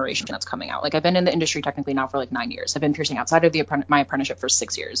newest generation that's coming out. Like I've been in the industry technically now for like 9 years. I've been piercing outside of my apprenticeship for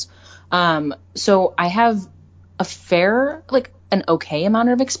 6 years. So I have a fair, like an okay amount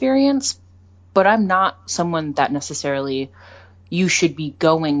of experience, but I'm not someone that necessarily you should be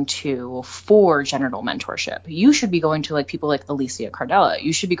going to for genital mentorship. You should be going to like people like Alicia Cardella.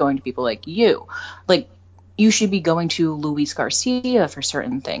 You should be going to people like you. Like you should be going to Luis Garcia for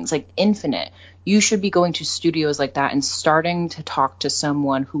certain things, like Infinite. You should be going to studios like that and starting to talk to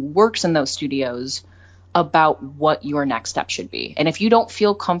someone who works in those studios about what your next step should be. And if you don't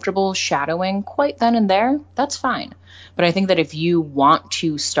feel comfortable shadowing quite then and there, that's fine. But I think that if you want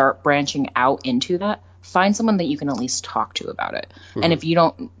to start branching out into that, find someone that you can at least talk to about it. Mm-hmm. And if you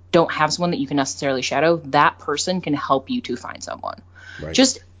don't have someone that you can necessarily shadow, that person can help you to find someone. Right.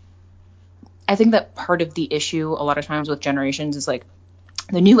 Just I think that part of the issue a lot of times with generations is like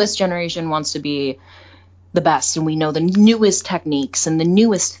the newest generation wants to be the best and we know the newest techniques and the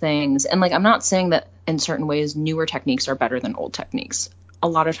newest things. And like I'm not saying that in certain ways newer techniques are better than old techniques. A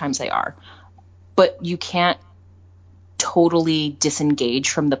lot of times they are. But you can't totally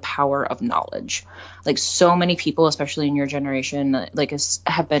disengage from the power of knowledge. Like so many people, especially in your generation, like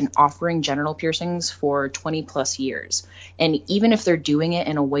have been offering genital piercings for 20 plus years. And even if they're doing it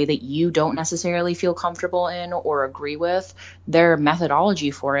in a way that you don't necessarily feel comfortable in or agree with, their methodology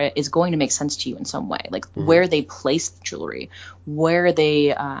for it is going to make sense to you in some way. Like where they place the jewelry, where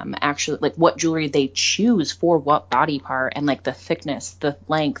they actually, like what jewelry they choose for what body part, and like the thickness, the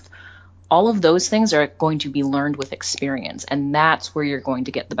length, all of those things are going to be learned with experience. And that's where you're going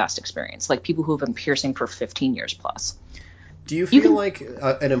to get the best experience. Like people who have been piercing for 15 years plus. Do you feel like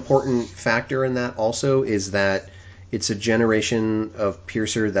an important factor in that also is that it's a generation of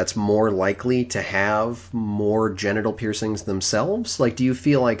piercer that's more likely to have more genital piercings themselves? Like, do you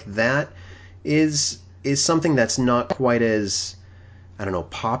feel like that is something that's not quite as, I don't know,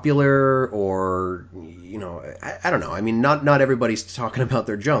 popular, or I don't know. I mean, not everybody's talking about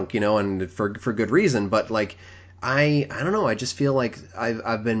their junk, and for good reason. But like, I don't know. I just feel like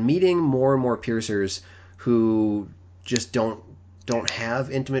I've been meeting more and more piercers who just don't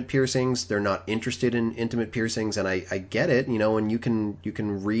have intimate piercings. They're not interested in intimate piercings, and I get it, and you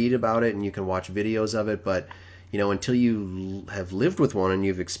can read about it and you can watch videos of it, but until you have lived with one and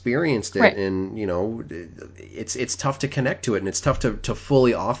you've experienced it, right. And it's tough to connect to it, and it's tough to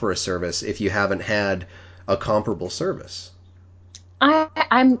fully offer a service if you haven't had a comparable service.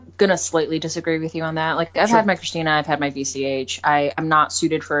 I'm gonna slightly disagree with you on that. Like I've had my Christina, I've had my VCH. I'm not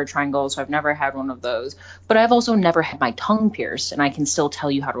suited for a triangle, so I've never had one of those. But I've also never had my tongue pierced, and I can still tell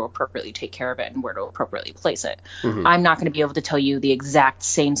you how to appropriately take care of it and where to appropriately place it. Mm-hmm. I'm not going to be able to tell you the exact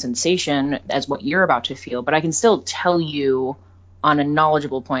same sensation as what you're about to feel, but I can still tell you on a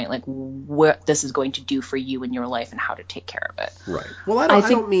knowledgeable point, like what this is going to do for you in your life and how to take care of it. Right. Well, I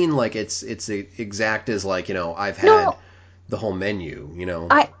don't mean like it's exact as like I've had. No. The whole menu,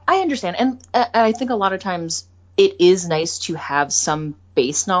 I understand. And I think a lot of times it is nice to have some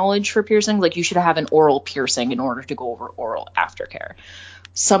base knowledge for piercing. Like you should have an oral piercing in order to go over oral aftercare.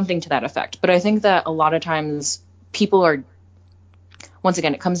 Something to that effect. But I think that a lot of times people are, once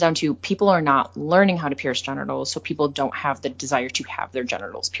again, it comes down to people are not learning how to pierce genitals, so people don't have the desire to have their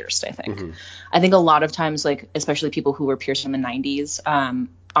genitals pierced, I think. Mm-hmm. I think a lot of times, like, especially people who were pierced in the 90s,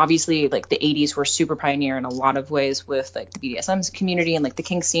 obviously, like, the 80s were super pioneer in a lot of ways with, like, the BDSM community and, like, the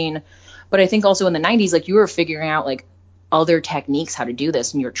kink scene. But I think also in the 90s, like, you were figuring out, like, other techniques how to do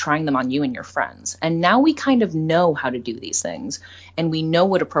this, and you're trying them on you and your friends. And now we kind of know how to do these things, and we know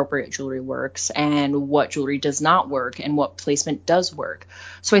what appropriate jewelry works and what jewelry does not work and what placement does work.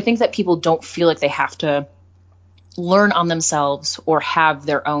 So I think that people don't feel like they have to learn on themselves or have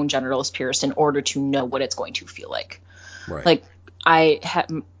their own genitals pierced in order to know what it's going to feel like. Right. Like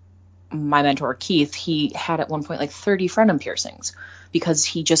my mentor Keith, he had at one point like 30 frenum piercings because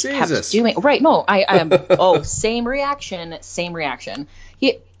he just Jesus. kept doing right. No, I am same reaction.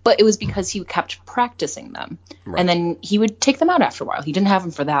 But it was because he kept practicing them. Right. And then he would take them out after a while. He didn't have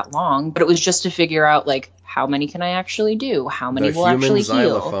them for that long, but it was just to figure out like how many can I actually do? How many will actually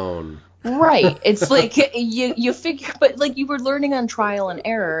heal? Xylophone. Right. It's like you figure, but like you were learning on trial and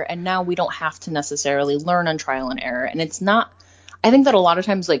error, and now we don't have to necessarily learn on trial and error. And it's not, I think that a lot of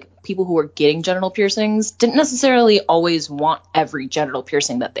times like people who were getting genital piercings didn't necessarily always want every genital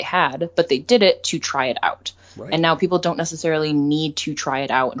piercing that they had, but they did it to try it out. Right. And now people don't necessarily need to try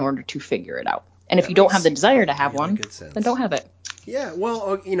it out in order to figure it out. And if you don't have the desire to have one, then don't have it. Yeah,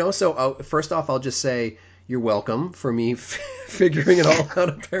 well, so first off, I'll just say you're welcome for me figuring it all out,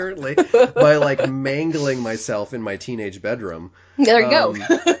 apparently, by like mangling myself in my teenage bedroom. There you go.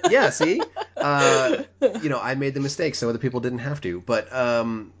 Yeah, see? I made the mistake so other people didn't have to. But,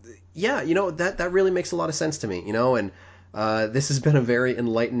 yeah, that really makes a lot of sense to me, and this has been a very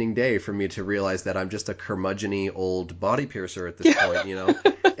enlightening day for me to realize that I'm just a curmudgeon-y old body piercer at this point,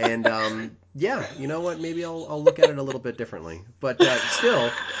 And, yeah, you know what? Maybe I'll look at it a little bit differently. But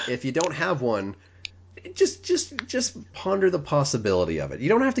still, if you don't have one, just ponder the possibility of it. You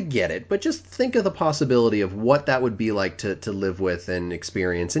don't have to get it, but just think of the possibility of what that would be like to live with and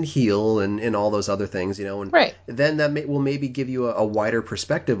experience and heal and all those other things, And right. then that will maybe give you a wider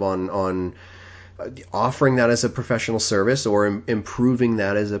perspective on offering that as a professional service or improving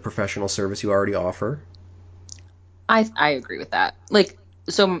that as a professional service you already offer. I agree with that. Like,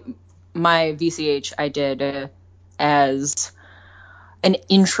 so my VCH I did as an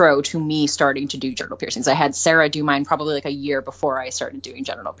intro to me starting to do genital piercings. I had Sarah do mine probably like a year before I started doing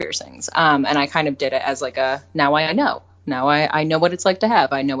genital piercings. And I kind of did it as like now I know. Now I know what it's like to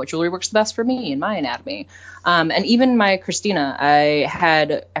have. I know what jewelry works the best for me and my anatomy. And even my Christina, I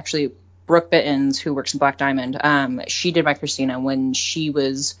had actually Brooke Bittens, who works in Black Diamond. She did my Christina when she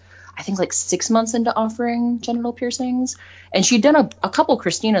was, I think, like 6 months into offering genital piercings. And she'd done a couple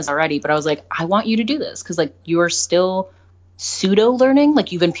Christinas already, but I was like, I want you to do this because like you're still pseudo learning.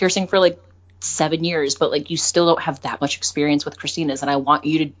 Like you've been piercing for like 7 years, but like you still don't have that much experience with Christina's, and I want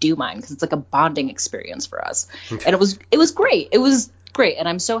you to do mine because it's like a bonding experience for us. And it was great. It was great, and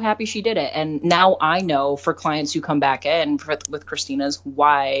I'm so happy she did it. And now I know for clients who come back in with Christina's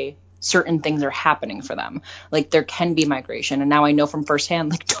why certain things are happening for them. Like there can be migration, and now I know from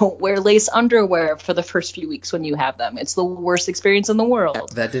firsthand, like don't wear lace underwear for the first few weeks when you have them. It's the worst experience in the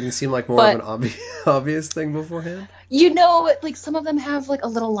world. That didn't seem like more of an obvious thing beforehand? Like some of them have like a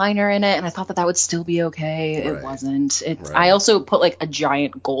little liner in it, and I thought that would still be okay. Right. It wasn't. Right. I also put like a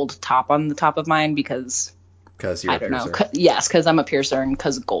giant gold top on the top of mine because you're I don't know. Yes, because I'm a piercer and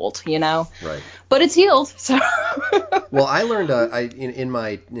because gold, Right. But it's healed. So. Well, I learned in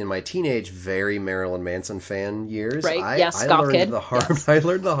my teenage, very Marilyn Manson fan years. Right. I learned kid. Yes. I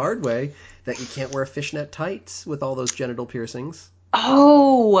learned the hard way that you can't wear fishnet tights with all those genital piercings.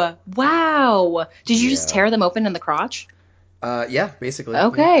 Oh wow! Did you just tear them open in the crotch? Yeah, basically.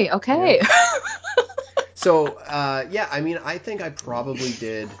 Okay. Yeah. Okay. Yeah. So I mean, I think I probably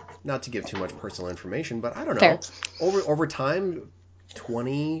did. Not to give too much personal information, but I don't know. Fair. Over time,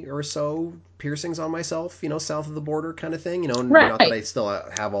 20 or so piercings on myself, south of the border kind of thing. Right. Not that I still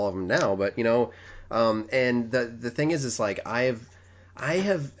have all of them now, but and the thing is like I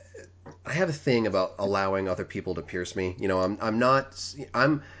have a thing about allowing other people to pierce me.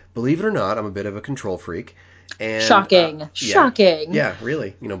 I'm believe it or not, I'm a bit of a control freak. And shocking. Yeah,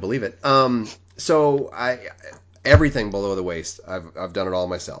 really, believe it. So everything below the waist, I've done it all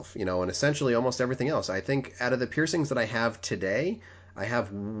myself, and essentially almost everything else. I think out of the piercings that I have today, I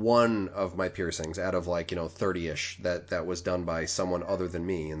have one of my piercings out of 30-ish that was done by someone other than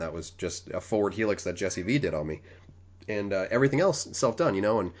me, and that was just a forward helix that Jesse V did on me, and everything else self-done,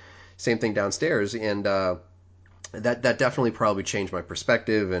 and same thing downstairs, and that definitely probably changed my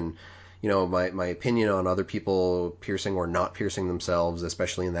perspective and my opinion on other people piercing or not piercing themselves,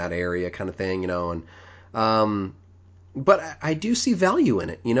 especially in that area kind of thing, and but I do see value in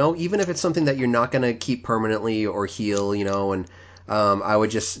it, even if it's something that you're not going to keep permanently or heal, and I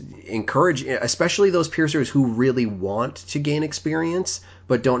would just encourage, especially those piercers who really want to gain experience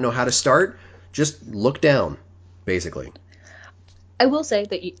but don't know how to start, just look down, basically. I will say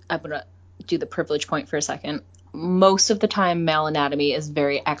that I'm going to do the privilege point for a second. Most of the time, male anatomy is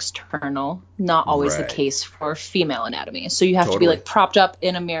very external, not always the case for female anatomy. So you have to be like propped up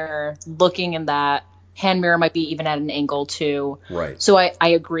in a mirror, looking in that. Hand mirror might be even at an angle too. Right. So I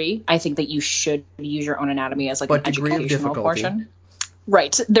agree. I think that you should use your own anatomy as like an educational portion.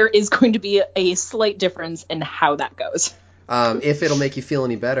 Right. There is going to be a slight difference in how that goes. If it'll make you feel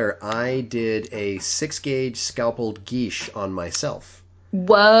any better, I did a 6-gauge scalpel guiche on myself.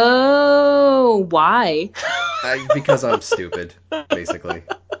 Whoa! Why? Because I'm stupid, basically.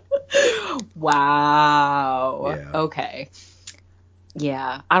 Wow. Yeah. Okay.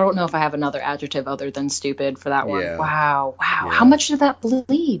 Yeah. I don't know if I have another adjective other than stupid for that one. Yeah. Wow. Wow. How Yeah. much did that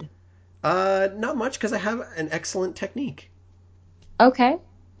bleed? Not much, because I have an excellent technique. Okay.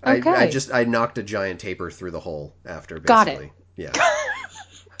 Okay. I knocked a giant taper through the hole after, Got it. basically. Yeah.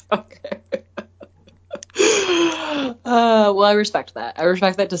 Okay. Well, I respect that. I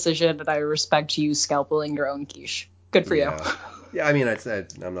respect that decision, and I respect you scalpeling your own quiche. Good for you. Yeah. Yeah, I mean,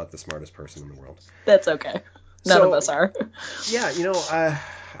 I'm not the smartest person in the world. That's okay. None of So, us are. yeah,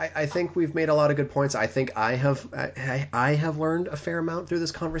 I think we've made a lot of good points. I think I have learned a fair amount through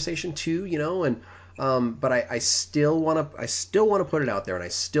this conversation too, and but I still want to put it out there, and I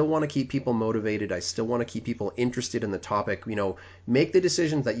still want to keep people motivated. I still want to keep people interested in the topic. Make the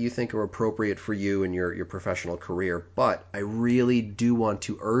decisions that you think are appropriate for you and your professional career. But I really do want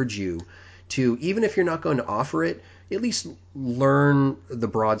to urge you to, even if you're not going to offer it, at least learn the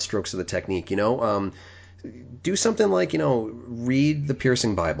broad strokes of the technique. Do something like, read the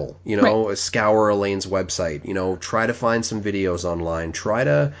Piercing Bible, Right. scour Elaine's website, try to find some videos online, try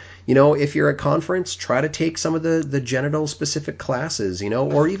to, if you're at conference, try to take some of the genital specific classes,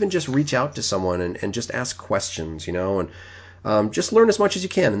 or even just reach out to someone and just ask questions, and just learn as much as you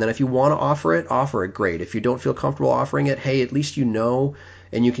can. And then if you want to offer it, great. If you don't feel comfortable offering it, hey, at least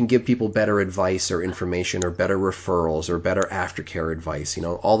and you can give people better advice or information or better referrals or better aftercare advice,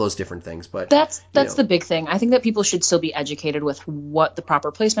 all those different things. But, That's the big thing. I think that people should still be educated with what the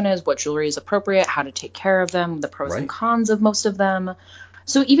proper placement is, what jewelry is appropriate, how to take care of them, the pros and right. cons of most of them.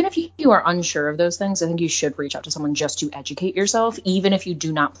 So even if you are unsure of those things, I think you should reach out to someone just to educate yourself, even if you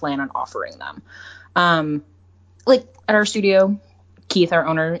do not plan on offering them. Like at our studio, Keith, our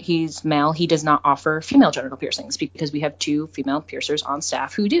owner, he's male. He does not offer female genital piercings because we have 2 female piercers on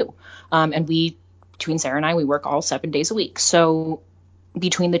staff who do. And between Sarah and I, we work all 7 days a week. So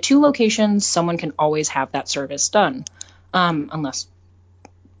between the 2 locations, someone can always have that service done, unless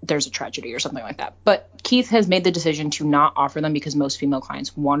there's a tragedy or something like that. But Keith has made the decision to not offer them because most female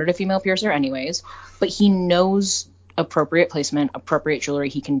clients wanted a female piercer anyways. But he knows appropriate placement, appropriate jewelry.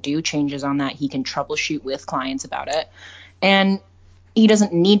 He can do changes on that. He can troubleshoot with clients about it. And he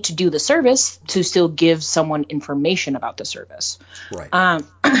doesn't need to do the service to still give someone information about the service. Right.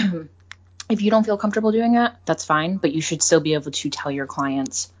 If you don't feel comfortable doing that, that's fine, but you should still be able to tell your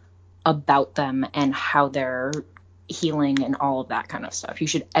clients about them and how they're healing and all of that kind of stuff. You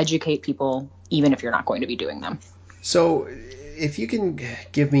should educate people even if you're not going to be doing them. So if you can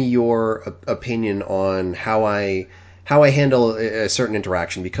give me your opinion on how I handle a certain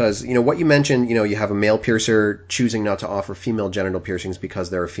interaction, because what you mentioned, you have a male piercer choosing not to offer female genital piercings because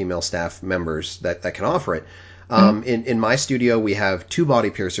there are female staff members that can offer it. In my studio, we have 2 body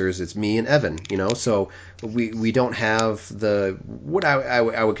piercers. It's me and Evan. So we don't have what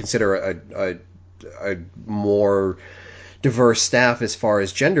I would consider a more diverse staff as far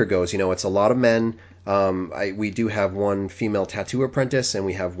as gender goes. It's a lot of men. We do have 1 female tattoo apprentice and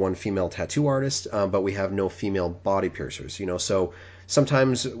we have 1 female tattoo artist, but we have no female body piercers. So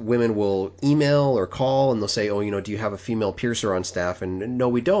sometimes women will email or call and they'll say, oh, do you have a female piercer on staff? And no,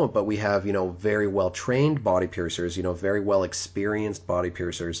 we don't, but we have, very well trained body piercers, very well experienced body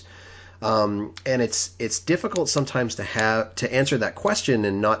piercers. And it's difficult sometimes to answer that question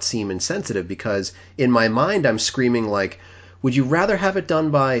and not seem insensitive, because in my mind I'm screaming like, would you rather have it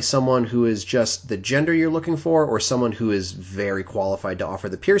done by someone who is just the gender you're looking for, or someone who is very qualified to offer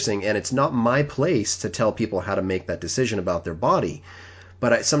the piercing? And it's not my place to tell people how to make that decision about their body.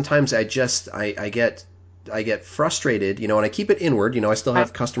 But sometimes I get frustrated, and I keep it inward. I still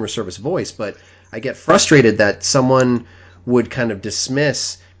have customer service voice, but I get frustrated that someone would kind of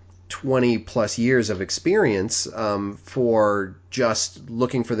dismiss 20 plus years of experience for just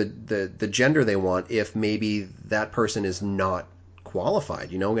looking for the gender they want, if maybe that person is not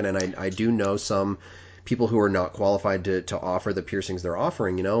qualified, and I do know some people who are not qualified to offer the piercings they're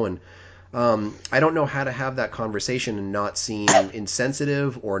offering, and I don't know how to have that conversation and not seem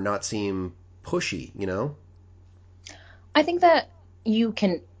insensitive or not seem pushy. I think that you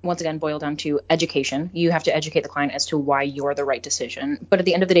can, once again, boil down to education. You have to educate the client as to why you're the right decision. But at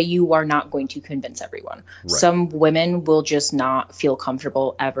the end of the day, you are not going to convince everyone. Right. Some women will just not feel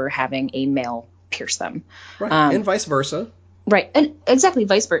comfortable ever having a male pierce them. Right. And vice versa. Right. And exactly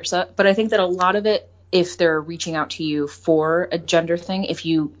vice versa. But I think that a lot of it, if they're reaching out to you for a gender thing, if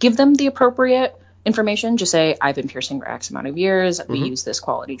you give them the appropriate information. Just say, I've been piercing for X amount of years. We Mm-hmm. use this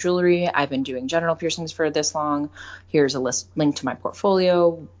quality jewelry. I've been doing genital piercings for this long. Here's a link to my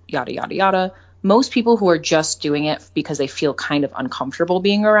portfolio, yada, yada, yada. Most people who are just doing it because they feel kind of uncomfortable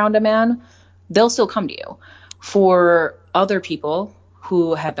being around a man, they'll still come to you. For other people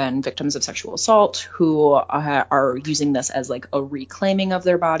who have been victims of sexual assault, who are using this as like a reclaiming of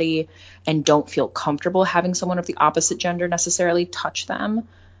their body and don't feel comfortable having someone of the opposite gender necessarily touch them,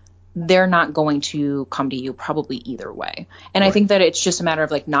 they're not going to come to you probably either way. And I think that it's just a matter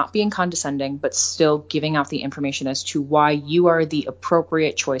of like not being condescending, but still giving out the information as to why you are the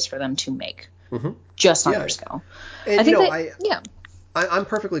appropriate choice for them to make, just on their scale. And, I think I'm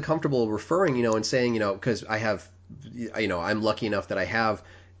perfectly comfortable referring, and saying, because I have, I'm lucky enough that I have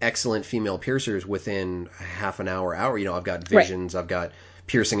excellent female piercers within half an hour. I've got Visions, I've got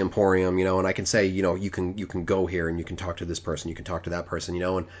Piercing Emporium, and I can say, you can go here and you can talk to this person, you can talk to that person,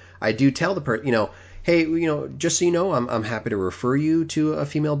 and I do tell the person, hey, just so you know, I'm happy to refer you to a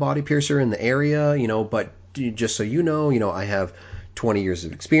female body piercer in the area, but just so you know, I have 20 years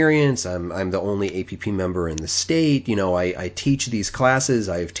of experience. I'm the only APP member in the state. I teach these classes.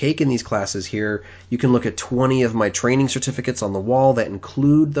 I've taken these classes here. You can look at 20 of my training certificates on the wall that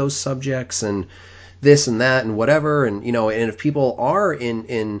include those subjects and this and that and whatever. And, and if people are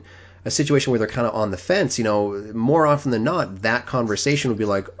in a situation where they're kind of on the fence, more often than not, that conversation would be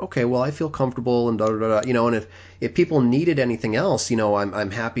like, okay, well, I feel comfortable and da da da, and if people needed anything else,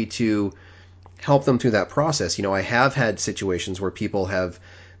 I'm happy to help them through that process. I have had situations where people have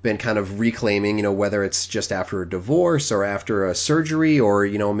been kind of reclaiming, whether it's just after a divorce or after a surgery or,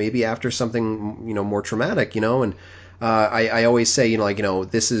 maybe after something, more traumatic, and I always say,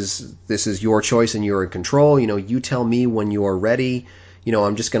 this is your choice and you're in control. You tell me when you're ready.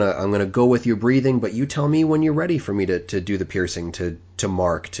 I'm gonna go with your breathing, but you tell me when you're ready for me to do the piercing, to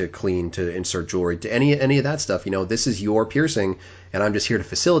mark, to clean, to insert jewelry, to any of that stuff. This is your piercing, and I'm just here to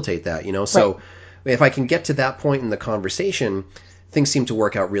facilitate that. So if I can get to that point in the conversation, things seem to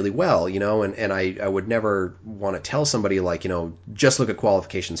work out really well. And I would never want to tell somebody like, just look at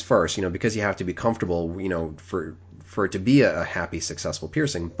qualifications first, because you have to be comfortable, for it to be a happy, successful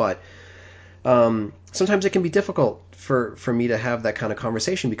piercing, but. Sometimes it can be difficult for me to have that kind of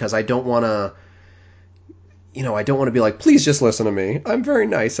conversation because I don't want to, I don't want to be like, please just listen to me. I'm very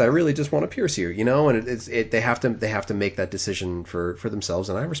nice. I really just want to pierce you, and they have to make that decision for themselves.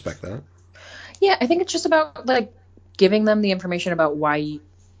 And I respect that. Yeah. I think it's just about like giving them the information about why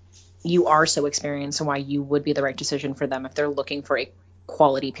you are so experienced and why you would be the right decision for them if they're looking for a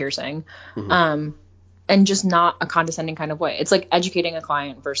quality piercing. And just not a condescending kind of way. It's like educating a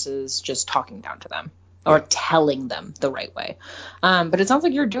client versus just talking down to them or telling them the right way. But it sounds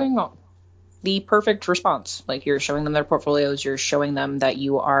like you're doing the perfect response. Like you're showing them their portfolios, you're showing them that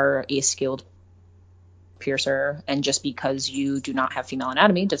you are a skilled piercer, and just because you do not have female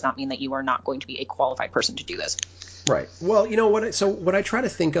anatomy does not mean that you are not going to be a qualified person to do this. Right. Well, what I try to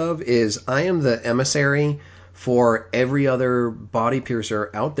think of is I am the emissary for every other body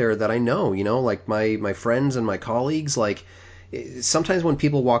piercer out there that I know, like my friends and my colleagues. Like sometimes when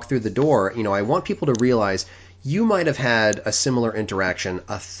people walk through the door, I want people to realize you might have had a similar interaction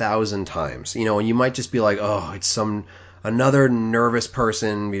 1,000 times, and you might just be like, oh, it's another nervous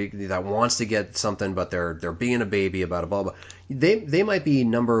person that wants to get something, but they're being a baby about it, blah, blah. They might be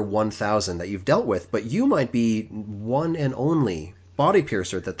number 1,000 that you've dealt with, but you might be one and only body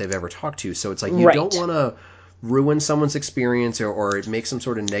piercer that they've ever talked to. So it's like you don't want to ruin someone's experience or make some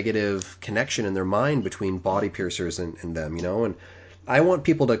sort of negative connection in their mind between body piercers and them, and I want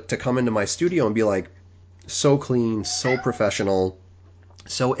people to come into my studio and be like so clean, so professional,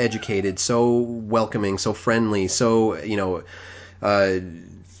 so educated, so welcoming, so friendly, so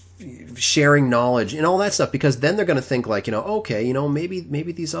sharing knowledge and all that stuff, because then they're going to think like, okay,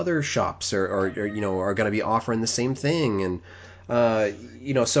 maybe these other shops are going to be offering the same thing. And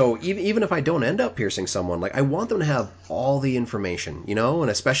so even if I don't end up piercing someone, like I want them to have all the information, and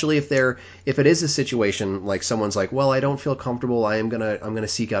especially if it is a situation like someone's like, well, I don't feel comfortable, I'm gonna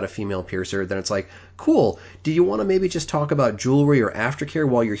seek out a female piercer, then it's like, cool, do you want to maybe just talk about jewelry or aftercare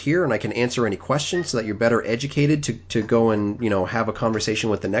while you're here, and I can answer any questions so that you're better educated to go and have a conversation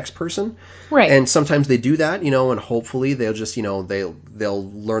with the next person. Right. And sometimes they do that, and hopefully they'll just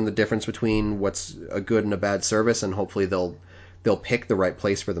they'll learn the difference between what's a good and a bad service, and hopefully they'll pick the right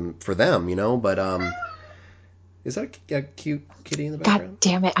place for them, but is that a cute kitty in the background? God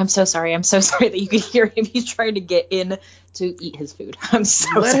damn it. I'm so sorry that you could hear him. He's trying to get in to eat his food. I'm so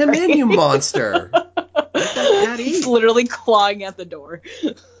sorry. Let him in, you monster. Let that cat eat. He's literally clawing at the door.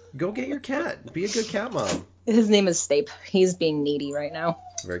 Go get your cat. Be a good cat mom. His name is Stape. He's being needy right now.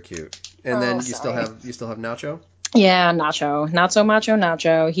 Very cute. And then sorry. you still have Nacho? Yeah, Nacho. Not so macho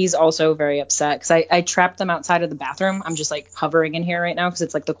Nacho. He's also very upset because I trapped them outside of the bathroom. I'm just like hovering in here right now because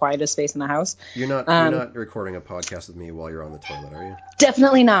it's like the quietest space in the house. You're not recording a podcast with me while you're on the toilet, are you?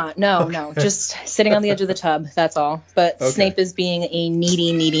 Definitely not. No. Just sitting on the edge of the tub. That's all. But Okay. Snape is being a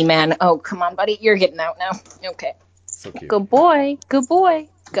needy man. Oh, come on, buddy. You're getting out now. Okay. So cute. Good boy. Good boy.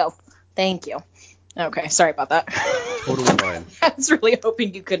 Go. Thank you. Okay. Sorry about that. Totally fine. I was really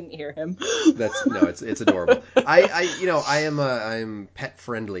hoping you couldn't hear him. It's adorable. I'm pet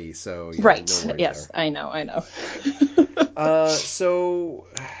friendly, so Right. no worries Yes. there. I know. So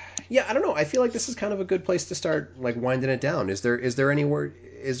yeah, I don't know. I feel like this is kind of a good place to start, like, winding it down. Is there anywhere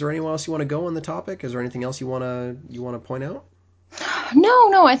else you want to go on the topic? Is there anything else you wanna point out?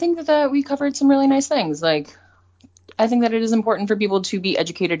 No. I think that we covered some really nice things. Like, I think that it is important for people to be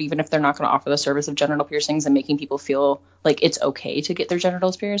educated, even if they're not going to offer the service of genital piercings, and making people feel like it's okay to get their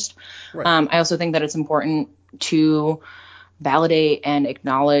genitals pierced. Right. I also think that it's important to validate and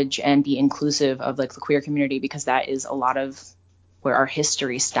acknowledge and be inclusive of like the queer community, because that is a lot of where our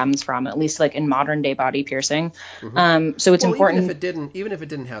history stems from, at least like in modern day body piercing. Mm-hmm. So it's important. Even if it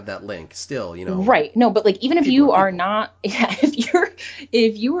didn't have that link, still, Right. No, but like, even if you are people. not,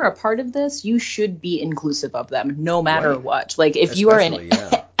 if you are a part of this, you should be inclusive of them, no matter Right. what. Like, if you are in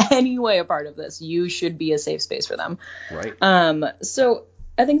any way a part of this, you should be a safe space for them. Right. So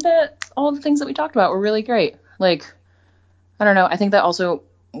I think that all the things that we talked about were really great. Like, I don't know. I think that also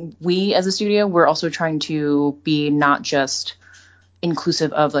we as a studio, we're also trying to be not just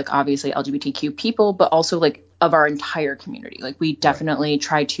inclusive of like obviously LGBTQ people, but also like of our entire community. Like, we definitely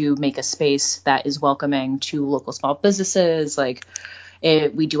try to make a space that is welcoming to local small businesses. Like,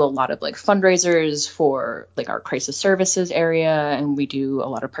 we do a lot of like fundraisers for like our crisis services area, and we do a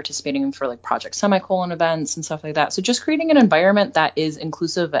lot of participating for like Project Semicolon events and stuff like that. So just creating an environment that is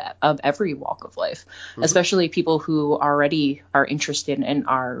inclusive of every walk of life, especially people who already are interested in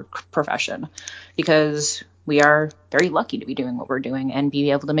our profession, because we are very lucky to be doing what we're doing and be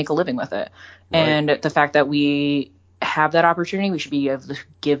able to make a living with it. Right. And the fact that we have that opportunity, we should be able to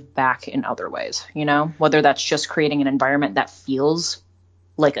give back in other ways, whether that's just creating an environment that feels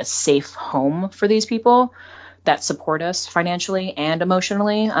like a safe home for these people that support us financially and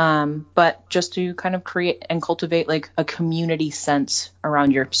emotionally, but just to kind of create and cultivate like a community sense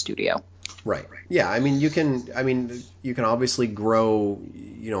around your studio. Right. Yeah. I mean, you can obviously grow,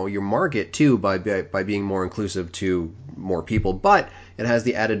 your market too by being more inclusive to more people, but it has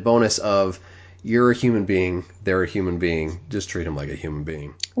the added bonus of you're a human being, they're a human being. Just treat them like a human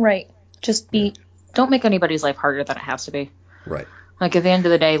being. Right. Just don't make anybody's life harder than it has to be. Right. Like, at the end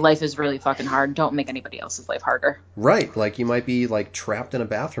of the day, life is really fucking hard. Don't make anybody else's life harder. Right. Like, you might be like trapped in a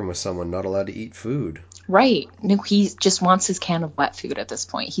bathroom with someone, not allowed to eat food. Right. No, he just wants his can of wet food at this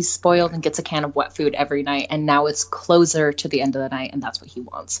point. He's spoiled and gets a can of wet food every night, and now it's closer to the end of the night, and that's what he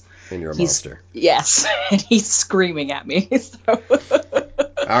wants. And you're a monster. Yes. And he's screaming at me. So.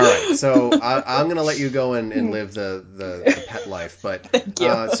 All right. So I'm going to let you go and live the pet life. But Thank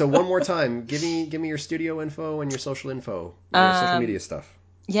you. So one more time, give me your studio info and your social info, your social media stuff.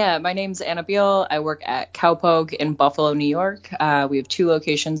 Yeah, my name's Anna Beal. I work at Cowpoke in Buffalo, New York. We have 2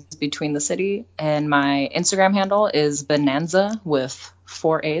 locations between the city, and my Instagram handle is Bonanza with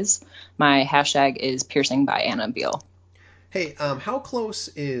 4 A's. My hashtag is piercing by Anna Beal. Hey, how close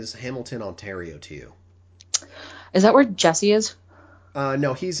is Hamilton, Ontario to you? Is that where Jesse is?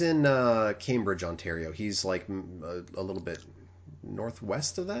 No, he's in Cambridge, Ontario. He's like a little bit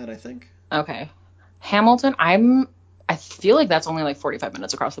northwest of that, I think. Okay. Hamilton, I feel like that's only like 45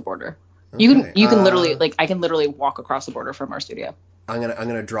 minutes across the border. Okay. You can literally, like, I can literally walk across the border from our studio. I'm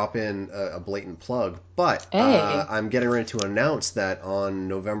gonna drop in a blatant plug, but hey. I'm getting ready to announce that on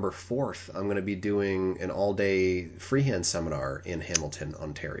November 4th, I'm gonna be doing an all-day freehand seminar in Hamilton,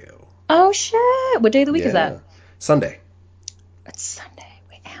 Ontario. Oh shit! What day of the week is that? Sunday. It's Sunday.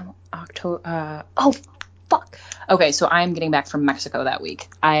 Wait, October. Oh, fuck. Okay, so I'm getting back from Mexico that week.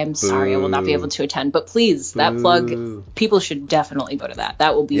 I am sorry I will not be able to attend, but please, that plug, people should definitely go to that.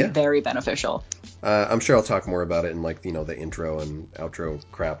 That will be very beneficial. I'm sure I'll talk more about it in, like, the intro and outro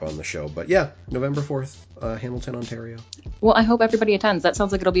crap on the show. But yeah, November 4th, Hamilton, Ontario. Well, I hope everybody attends. That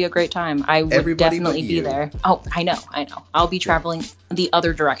sounds like it'll be a great time. I would definitely be there. Oh, I know. I'll be traveling the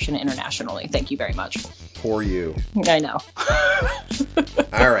other direction internationally. Thank you very much. Poor you. I know.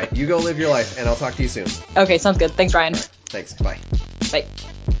 All right, you go live your life, and I'll talk to you soon. Okay, sounds good. Thanks, Ryan. Right, thanks. Bye. Bye.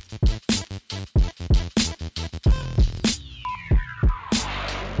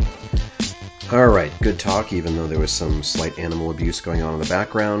 All right, good talk, even though there was some slight animal abuse going on in the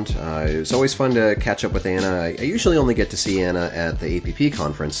background. It was always fun to catch up with Anna. I usually only get to see Anna at the APP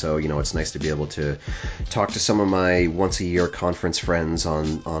conference, so, it's nice to be able to talk to some of my once-a-year conference friends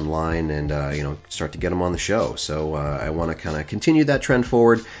online and, start to get them on the show. So I want to kind of continue that trend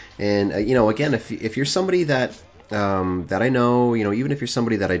forward. And, again, if you're somebody that I know, even if you're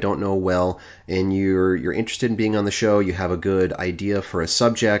somebody that I don't know well and you're interested in being on the show, you have a good idea for a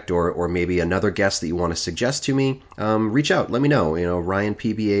subject or maybe another guest that you want to suggest to me, reach out. Let me know,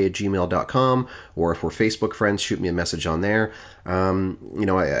 ryanpba@gmail.com, or if we're Facebook friends, shoot me a message on there.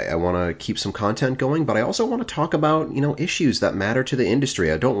 I want to keep some content going, but I also want to talk about, issues that matter to the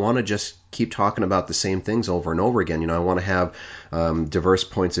industry. I don't want to just keep talking about the same things over and over again. I want to have diverse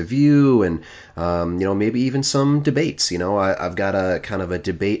points of view and, maybe even some debates. I've got a kind of a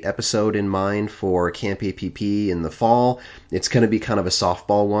debate episode in mind for Camp APP in the fall. It's going to be kind of a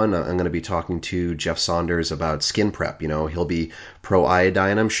softball one. I'm going to be talking to Jeff Saunders about skin prep. He'll be pro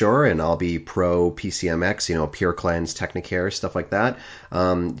iodine, I'm sure, and I'll be pro PCMX, Pure Cleanse, Technicare, stuff like that.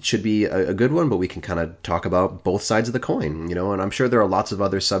 It should be a good one, but we can kind of talk about both sides of the coin, and I'm sure there are lots of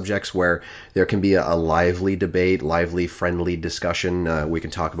other subjects where there can be a lively debate, lively, friendly discussion. We can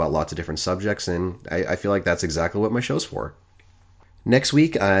talk about lots of different subjects, and I feel like that's exactly what my show's for. Next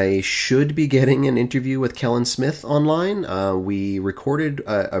week, I should be getting an interview with Kellen Smith online. We recorded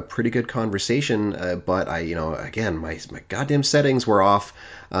a pretty good conversation, but again, my goddamn settings were off,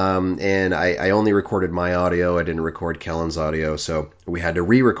 and I only recorded my audio. I didn't record Kellen's audio, so we had to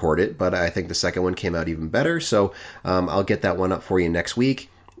re-record it, but I think the second one came out even better, so I'll get that one up for you next week.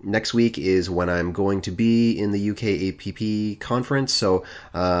 Next week is when I'm going to be in the UK APP conference, so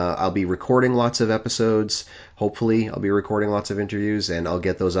I'll be recording lots of episodes. Hopefully, I'll be recording lots of interviews, and I'll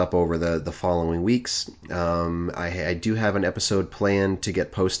get those up over the following weeks. I do have an episode planned to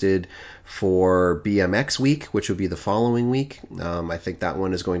get posted for BMX week, which would be the following week. I think that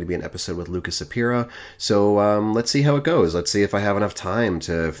one is going to be an episode with Lucas Sapira. So let's see how it goes. Let's see if I have enough time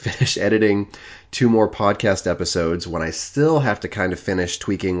to finish editing 2 more podcast episodes when I still have to kind of finish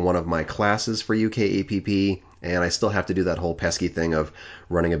tweaking one of my classes for UK APP, and I still have to do that whole pesky thing of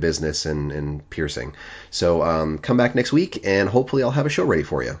running a business and piercing. So come back next week, and hopefully I'll have a show ready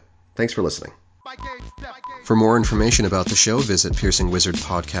for you. Thanks for listening. For more information about the show, visit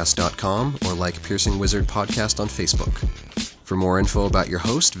piercingwizardpodcast.com or like Piercing Wizard Podcast on Facebook. For more info about your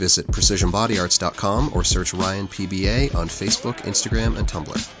host, visit precisionbodyarts.com or search Ryan PBA on Facebook, Instagram, and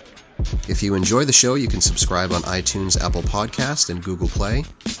Tumblr. If you enjoy the show, you can subscribe on iTunes, Apple Podcast, and Google Play.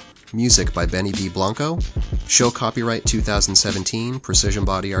 Music by Benny B. Blanco. Show copyright 2017, Precision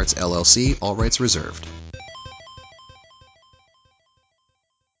Body Arts LLC, all rights reserved.